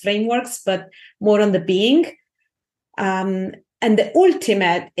models, frameworks, but more on the being. And the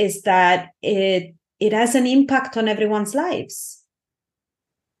ultimate is that it has an impact on everyone's lives.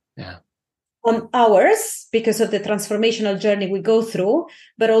 Yeah. On ours, because of the transformational journey we go through,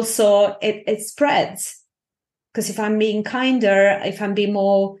 but also it spreads. Because if I'm being kinder, if I'm being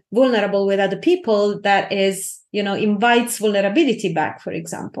more vulnerable with other people, that is, invites vulnerability back, for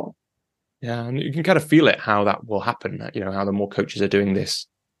example. Yeah, and you can kind of feel it, how that will happen, how the more coaches are doing this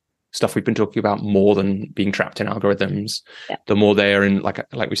stuff we've been talking about more than being trapped in algorithms, the more they are in,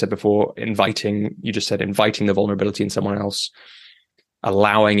 like we said before, inviting the vulnerability in someone else,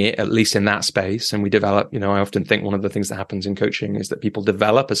 allowing it, at least in that space. And we develop, I often think one of the things that happens in coaching is that people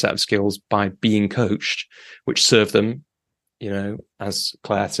develop a set of skills by being coached, which serve them, as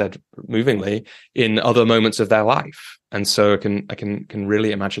Claire said movingly, in other moments of their life. And so I can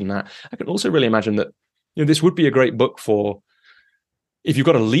really imagine that. I can also really imagine that, this would be a great book for, if you've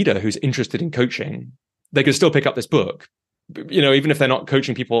got a leader who's interested in coaching, they could still pick up this book, even if they're not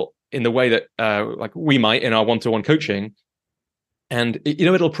coaching people in the way that like we might in our one-to-one coaching. And,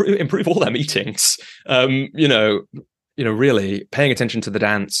 it'll improve all their meetings, really paying attention to the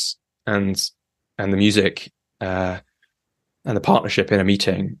dance and the music and the partnership in a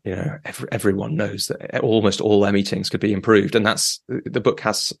meeting. Everyone knows that almost all their meetings could be improved. And the book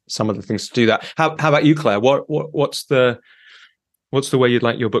has some of the things to do that. How about you, Claire? What's the way you'd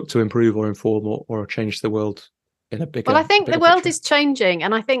like your book to improve or inform or change the world in a bigger? Well, I think the world picture? is changing.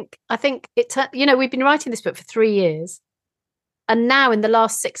 And I think it, we've been writing this book for 3 years. And now in the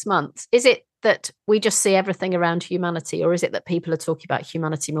last 6 months, is it that we just see everything around humanity, or is it that people are talking about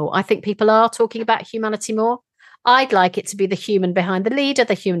humanity more? I think people are talking about humanity more. I'd like it to be the human behind the leader,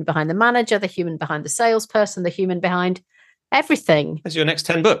 the human behind the manager, the human behind the salesperson, the human behind everything. That's your next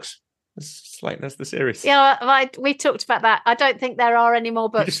 10 books. That's the series. Yeah, we talked about that. I don't think there are any more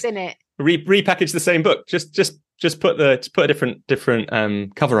books in it. Repackage the same book. Just put a different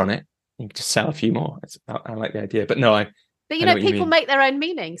cover on it. You can just sell a few more. I like the idea, but no, But people make their own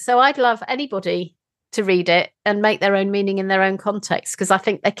meaning. So I'd love anybody to read it and make their own meaning in their own context, because I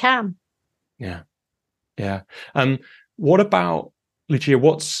think they can. Yeah. Yeah. What about, Lucia,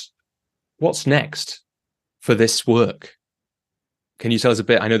 what's next for this work? Can you tell us a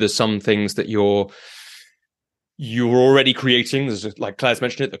bit? I know there's some things that you're already creating. There's, like Claire's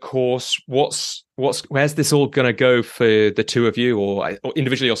mentioned it, the course. Where's this all going to go for the two of you, or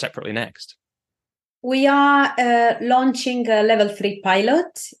individually or separately next? We are launching a level 3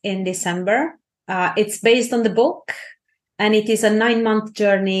 pilot in December. It's based on the book, and it is a 9-month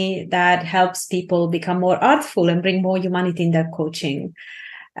journey that helps people become more artful and bring more humanity in their coaching.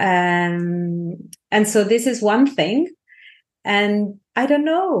 And so this is one thing. And I don't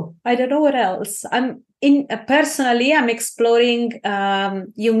know what else. Personally, I'm exploring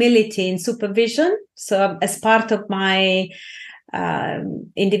humility in supervision. So as part of my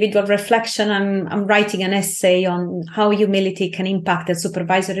individual reflection, I'm writing an essay on how humility can impact a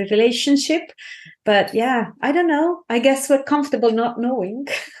supervisory relationship. But yeah, I don't know. I guess we're comfortable not knowing.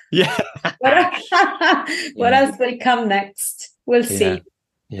 Yeah. What else will come next? We'll see.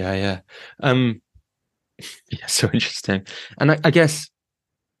 Yeah. Yeah, so interesting. And I guess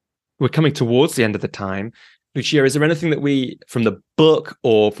we're coming towards the end of the time. Lucia, is there anything that we, from the book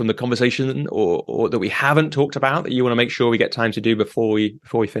or from the conversation or that we haven't talked about that you want to make sure we get time to do before we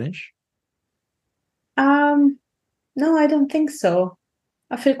finish? No, I don't think so.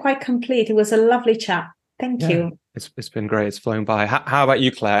 I feel quite complete. It was a lovely chat. Thank you. It's been great. It's flown by. How about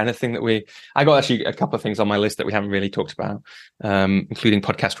you, Claire? Anything that I got actually a couple of things on my list that we haven't really talked about, including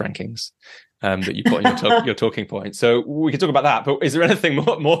podcast rankings. That you put in your talking point. So we can talk about that, but is there anything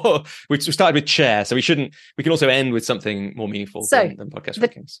more? We started with chair, so we can also end with something more meaningful than podcast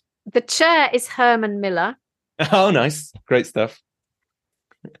rankings. The chair is Herman Miller. Oh, nice. Great stuff.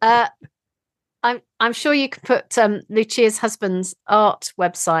 I'm sure you could put Lucia's husband's art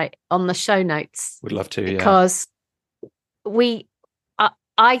website on the show notes. Would love to, because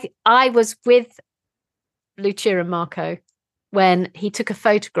I was with Lucia and Marco when he took a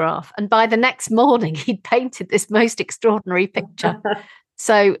photograph, and by the next morning he'd painted this most extraordinary picture.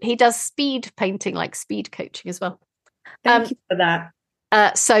 So he does speed painting, like speed coaching as well. Thank you for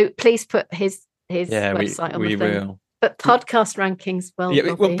that. So please put his website on the thing. Will. But podcast rankings,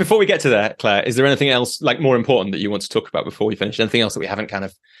 well, before we get to that, Claire, is there anything else like more important that you want to talk about before we finish? Anything else that we haven't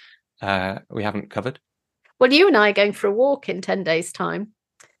covered? Well, you and I are going for a walk in 10 days' time.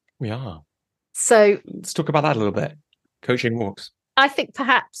 We are. So let's talk about that a little bit. Coaching walks. I think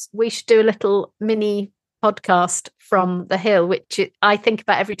perhaps we should do a little mini podcast from the hill, which I think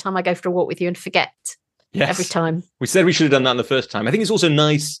about every time I go for a walk with you and forget every time. We said we should have done that the first time. I think it's also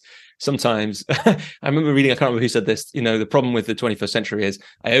nice sometimes. I remember reading, I can't remember who said this, the problem with the 21st century is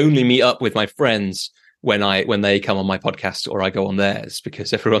I only meet up with my friends when they come on my podcast or I go on theirs,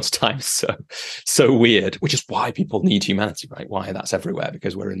 because everyone's time is so weird, which is why people need humanity, right? Why that's everywhere,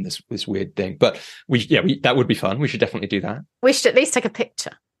 because we're in this weird thing. But that would be fun. We should definitely do that. We should at least take a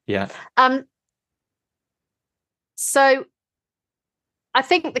picture. Yeah. So I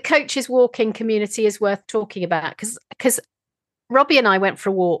think the coaches walking community is worth talking about because Robbie and I went for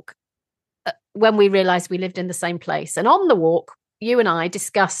a walk when we realized we lived in the same place. And on the walk, you and I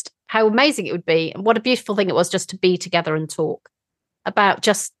discussed how amazing it would be and what a beautiful thing it was just to be together and talk about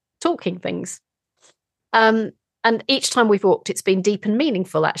just talking things. And each time we've walked, it's been deep and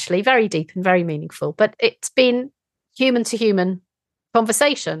meaningful, actually, very deep and very meaningful. But it's been human to human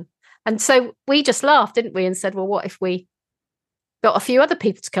conversation. And so we just laughed, didn't we? And said, well, what if we got a few other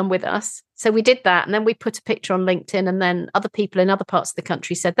people to come with us? So we did that. And then we put a picture on LinkedIn, and then other people in other parts of the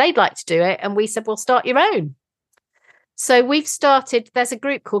country said they'd like to do it. And we said, well, start your own. So we've started, there's a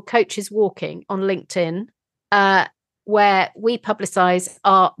group called Coaches Walking on LinkedIn, where we publicise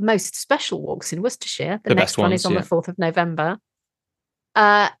our most special walks in Worcestershire. The next one is on the 4th of November.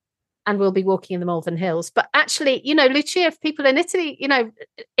 And we'll be walking in the Malvern Hills. But actually, Lucia, if people in Italy,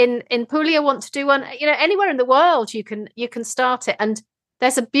 in Puglia want to do one, anywhere in the world, you can start it. And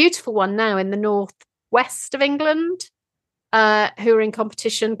there's a beautiful one now in the northwest of England, who are in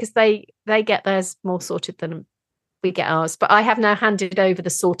competition because they get theirs more sorted than we get ours. But I have now handed over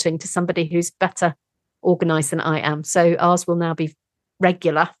the sorting to somebody who's better organised than I am. So ours will now be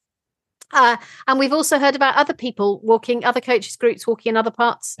regular. And we've also heard about other people walking, other coaches groups walking in other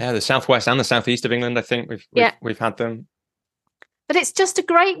parts. Yeah, the southwest and the southeast of England, I think we've had them. But it's just a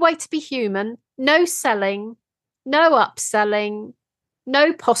great way to be human. No selling, no upselling,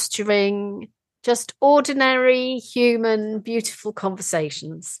 no posturing, just ordinary, human, beautiful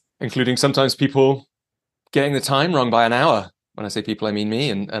conversations. Including sometimes people getting the time wrong by an hour. When I say people, I mean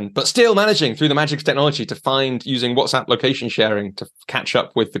me, but still managing through the magic of technology to find, using WhatsApp location sharing to catch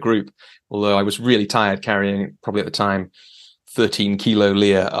up with the group. Although I was really tired carrying, probably at the time, 13 kilo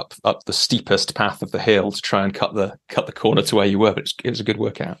Leah up the steepest path of the hill to try and cut the corner to where you were, but it was a good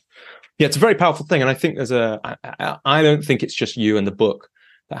workout. Yeah, it's a very powerful thing, and I think I don't think it's just you and the book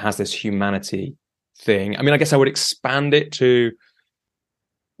that has this humanity thing. I mean, I guess I would expand it to,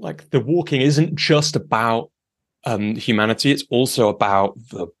 like, the walking isn't just about humanity; it's also about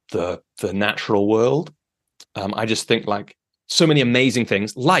the natural world. I just think, like, so many amazing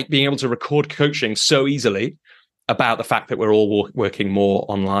things, like being able to record coaching so easily, about the fact that we're all working more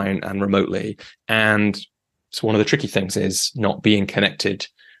online and remotely. And so one of the tricky things is not being connected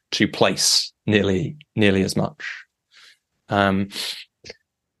to place nearly as much.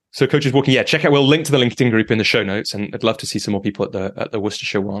 So Coaches Walking, check out, we'll link to the LinkedIn group in the show notes, and I'd love to see some more people at the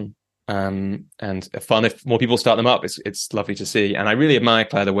Worcestershire one. And fun if more people start them up. It's lovely to see. And I really admire,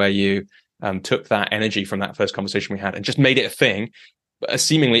 Claire, the way you took that energy from that first conversation we had and just made it a thing,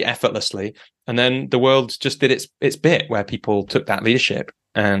 seemingly effortlessly, and then the world just did its bit, where people took that leadership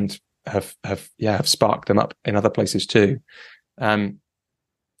and have sparked them up in other places too.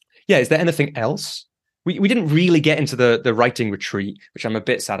 Is there anything else? We didn't really get into the writing retreat, which I'm a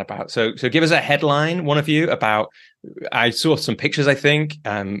bit sad about. So give us a headline, one of you, about. I saw some pictures, I think,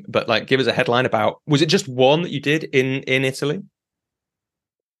 but like, give us a headline about. Was it just one that you did in Italy?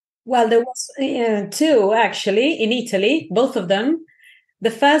 Well, there was two actually in Italy, both of them. The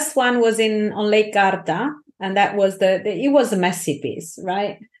first one was on Lake Garda, and that was it was a messy piece,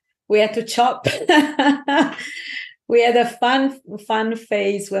 right? We had to chop. We had a fun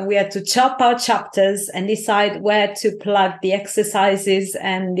phase when we had to chop our chapters and decide where to plug the exercises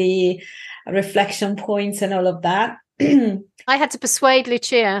and the reflection points and all of that. I had to persuade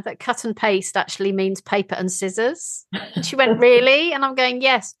Lucia that cut and paste actually means paper and scissors. And she went, really? And I'm going,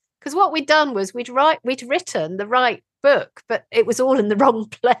 yes. Because what we'd done was we'd written the right book, but it was all in the wrong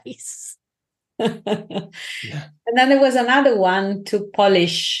place. And then there was another one to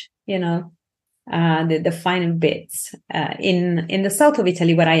polish, the fine bits in the south of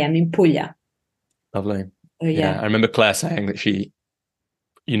Italy, where I am, in Puglia. Lovely. I remember Claire saying that she,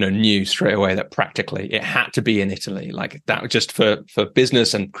 knew straight away that practically it had to be in Italy, like that, just for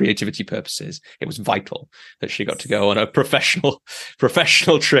business and creativity purposes. It was vital that she got to go on a professional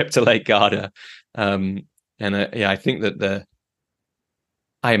trip to Lake Garda. I think that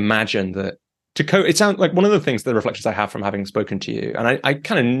I imagine that it sounds like one of the things, the reflections I have from having spoken to you, and I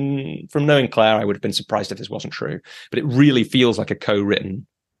kind of, from knowing Claire, I would have been surprised if this wasn't true, but it really feels like a co-written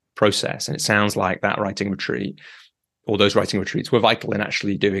process. And it sounds like that writing retreat, or those writing retreats, were vital in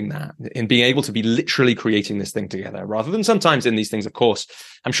actually doing that, in being able to be literally creating this thing together, rather than sometimes in these things, of course,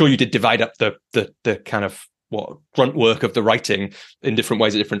 I'm sure you did divide up the kind of grunt work of the writing in different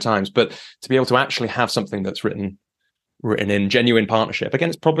ways at different times, but to be able to actually have something that's written in genuine partnership, again,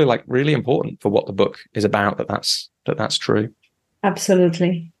 it's probably like really important for what the book is about, that's true.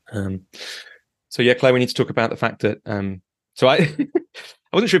 Absolutely. Claire, we need to talk about the fact that so I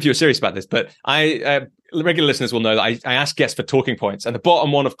wasn't sure if you were serious about this, but regular listeners will know that I asked guests for talking points, and the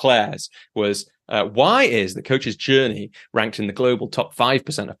bottom one of Claire's was, why is the Coach's Journey ranked in the global top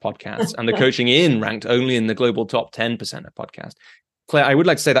 5% of podcasts and the Coaching In ranked only in the global top 10% of podcasts? Claire, I would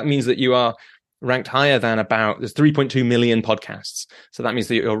like to say that means that you are ranked higher than there's 3.2 million podcasts. So that means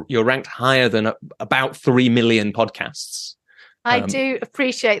that you're ranked higher than about 3 million podcasts. I do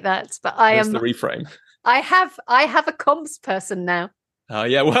appreciate that, but that's the reframe. I have a comms person now. Well,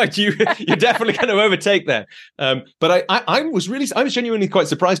 you're definitely going to overtake there. But I was genuinely quite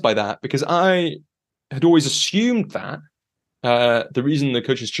surprised by that, because I had always assumed that the reason the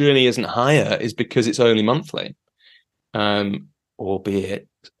Coach's Journey isn't higher is because it's only monthly, albeit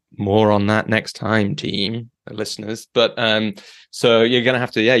more on that next time, team listeners. But so you're going to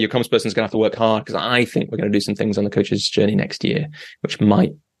have to, your comms person's going to have to work hard, because I think we're going to do some things on the Coach's Journey next year, which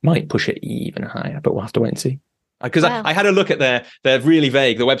might push it even higher, but we'll have to wait and see. Because I had a look at their really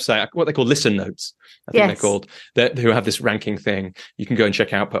vague, the website, what they call listen notes, I think they're called, who have this ranking thing. You can go and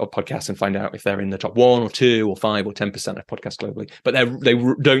check out podcasts and find out if they're in the top 1 or 2 or 5 or 10% of podcasts globally. But they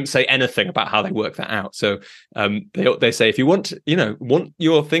don't say anything about how they work that out. So they say, if you want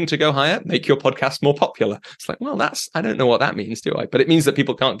your thing to go higher, make your podcast more popular. It's like, well, I don't know what that means, do I? But it means that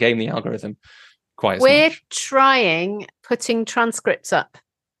people can't game the algorithm quite as much. We're trying putting transcripts up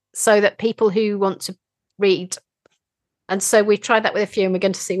so that people who want to read. And so we've tried that with a few, and we're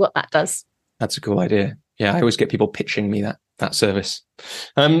going to see what that does. That's a cool idea. Yeah, I always get people pitching me that service.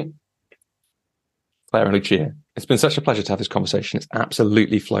 Claire and Lucia, it's been such a pleasure to have this conversation. It's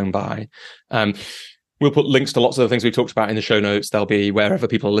absolutely flown by. We'll put links to lots of the things we've talked about in the show notes. They'll be wherever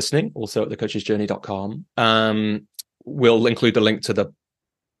people are listening, also at thecoachesjourney.com. We'll include the link to the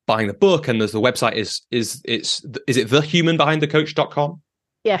buying the book, and there's the website is it thehumanbehindthecoach.com?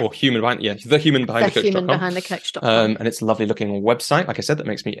 Yeah. Or thehumanbehindthecoach.com. Thehumanbehindthecoach.com. And it's a lovely looking website. Like I said, that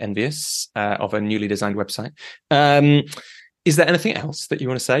makes me envious of a newly designed website. Is there anything else that you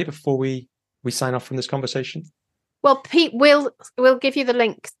want to say before we sign off from this conversation? Well, Pete, we'll give you the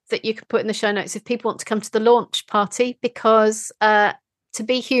link that you can put in the show notes if people want to come to the launch party, because to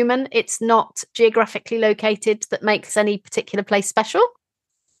be human, it's not geographically located that makes any particular place special.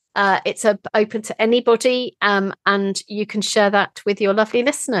 It's open to anybody, and you can share that with your lovely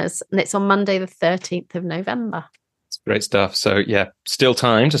listeners. And it's on Monday, the 13th of November. It's great stuff. So yeah, still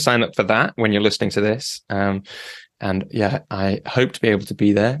time to sign up for that when you're listening to this. And yeah, I hope to be able to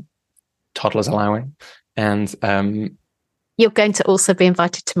be there, toddlers allowing. And you're going to also be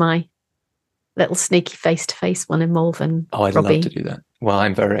invited to my little sneaky face-to-face one in Malvern. Oh, I'd love to do that. Well,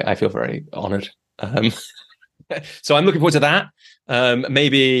 I feel very honoured. So I'm looking forward to that.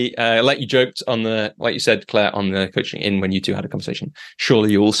 Maybe like you joked like you said, Claire, on the coaching in when you two had a conversation.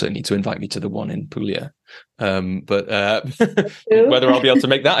 Surely you also need to invite me to the one in Puglia. But whether I'll be able to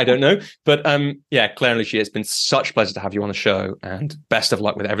make that, I don't know. But yeah, Claire and Lucia, it's been such a pleasure to have you on the show, and best of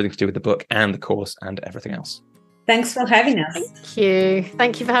luck with everything to do with the book and the course and everything else. Thanks for having us.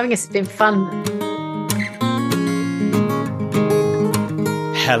 Thank you for having us. It's been fun.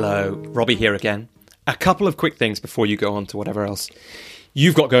 Hello, Robbie here again. A couple of quick things before you go on to whatever else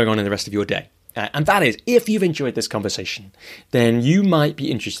you've got going on in the rest of your day. And that is, if you've enjoyed this conversation, then you might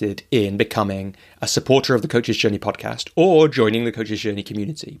be interested in becoming a supporter of the Coach's Journey podcast or joining the Coach's Journey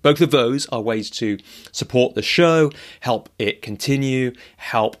community. Both of those are ways to support the show, help it continue,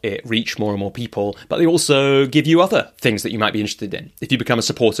 help it reach more and more people, but they also give you other things that you might be interested in. If you become a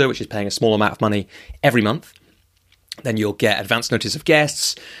supporter, which is paying a small amount of money every month, then you'll get advance notice of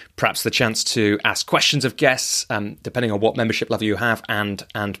guests, perhaps the chance to ask questions of guests, depending on what membership level you have, and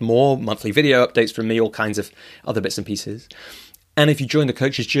more monthly video updates from me, all kinds of other bits and pieces. And if you join the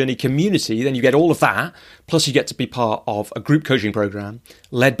Coach's Journey community, then you get all of that, plus you get to be part of a group coaching program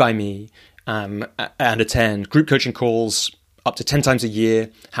led by me, and attend group coaching calls up to 10 times a year,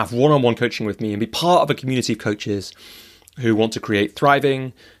 have one-on-one coaching with me, and be part of a community of coaches who want to create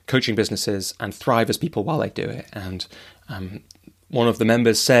thriving coaching businesses and thrive as people while they do it. And one of the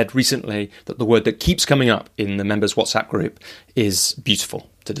members said recently that the word that keeps coming up in the members' WhatsApp group is beautiful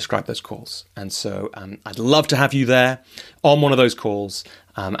to describe those calls. And so I'd love to have you there on one of those calls.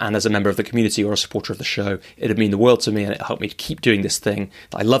 And as a member of the community or a supporter of the show, it'd mean the world to me, and it'll help me to keep doing this thing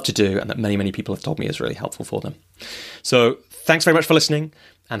that I love to do and that many, many people have told me is really helpful for them. So thanks very much for listening,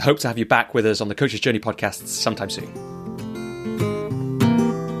 and hope to have you back with us on the Coach's Journey podcast sometime soon.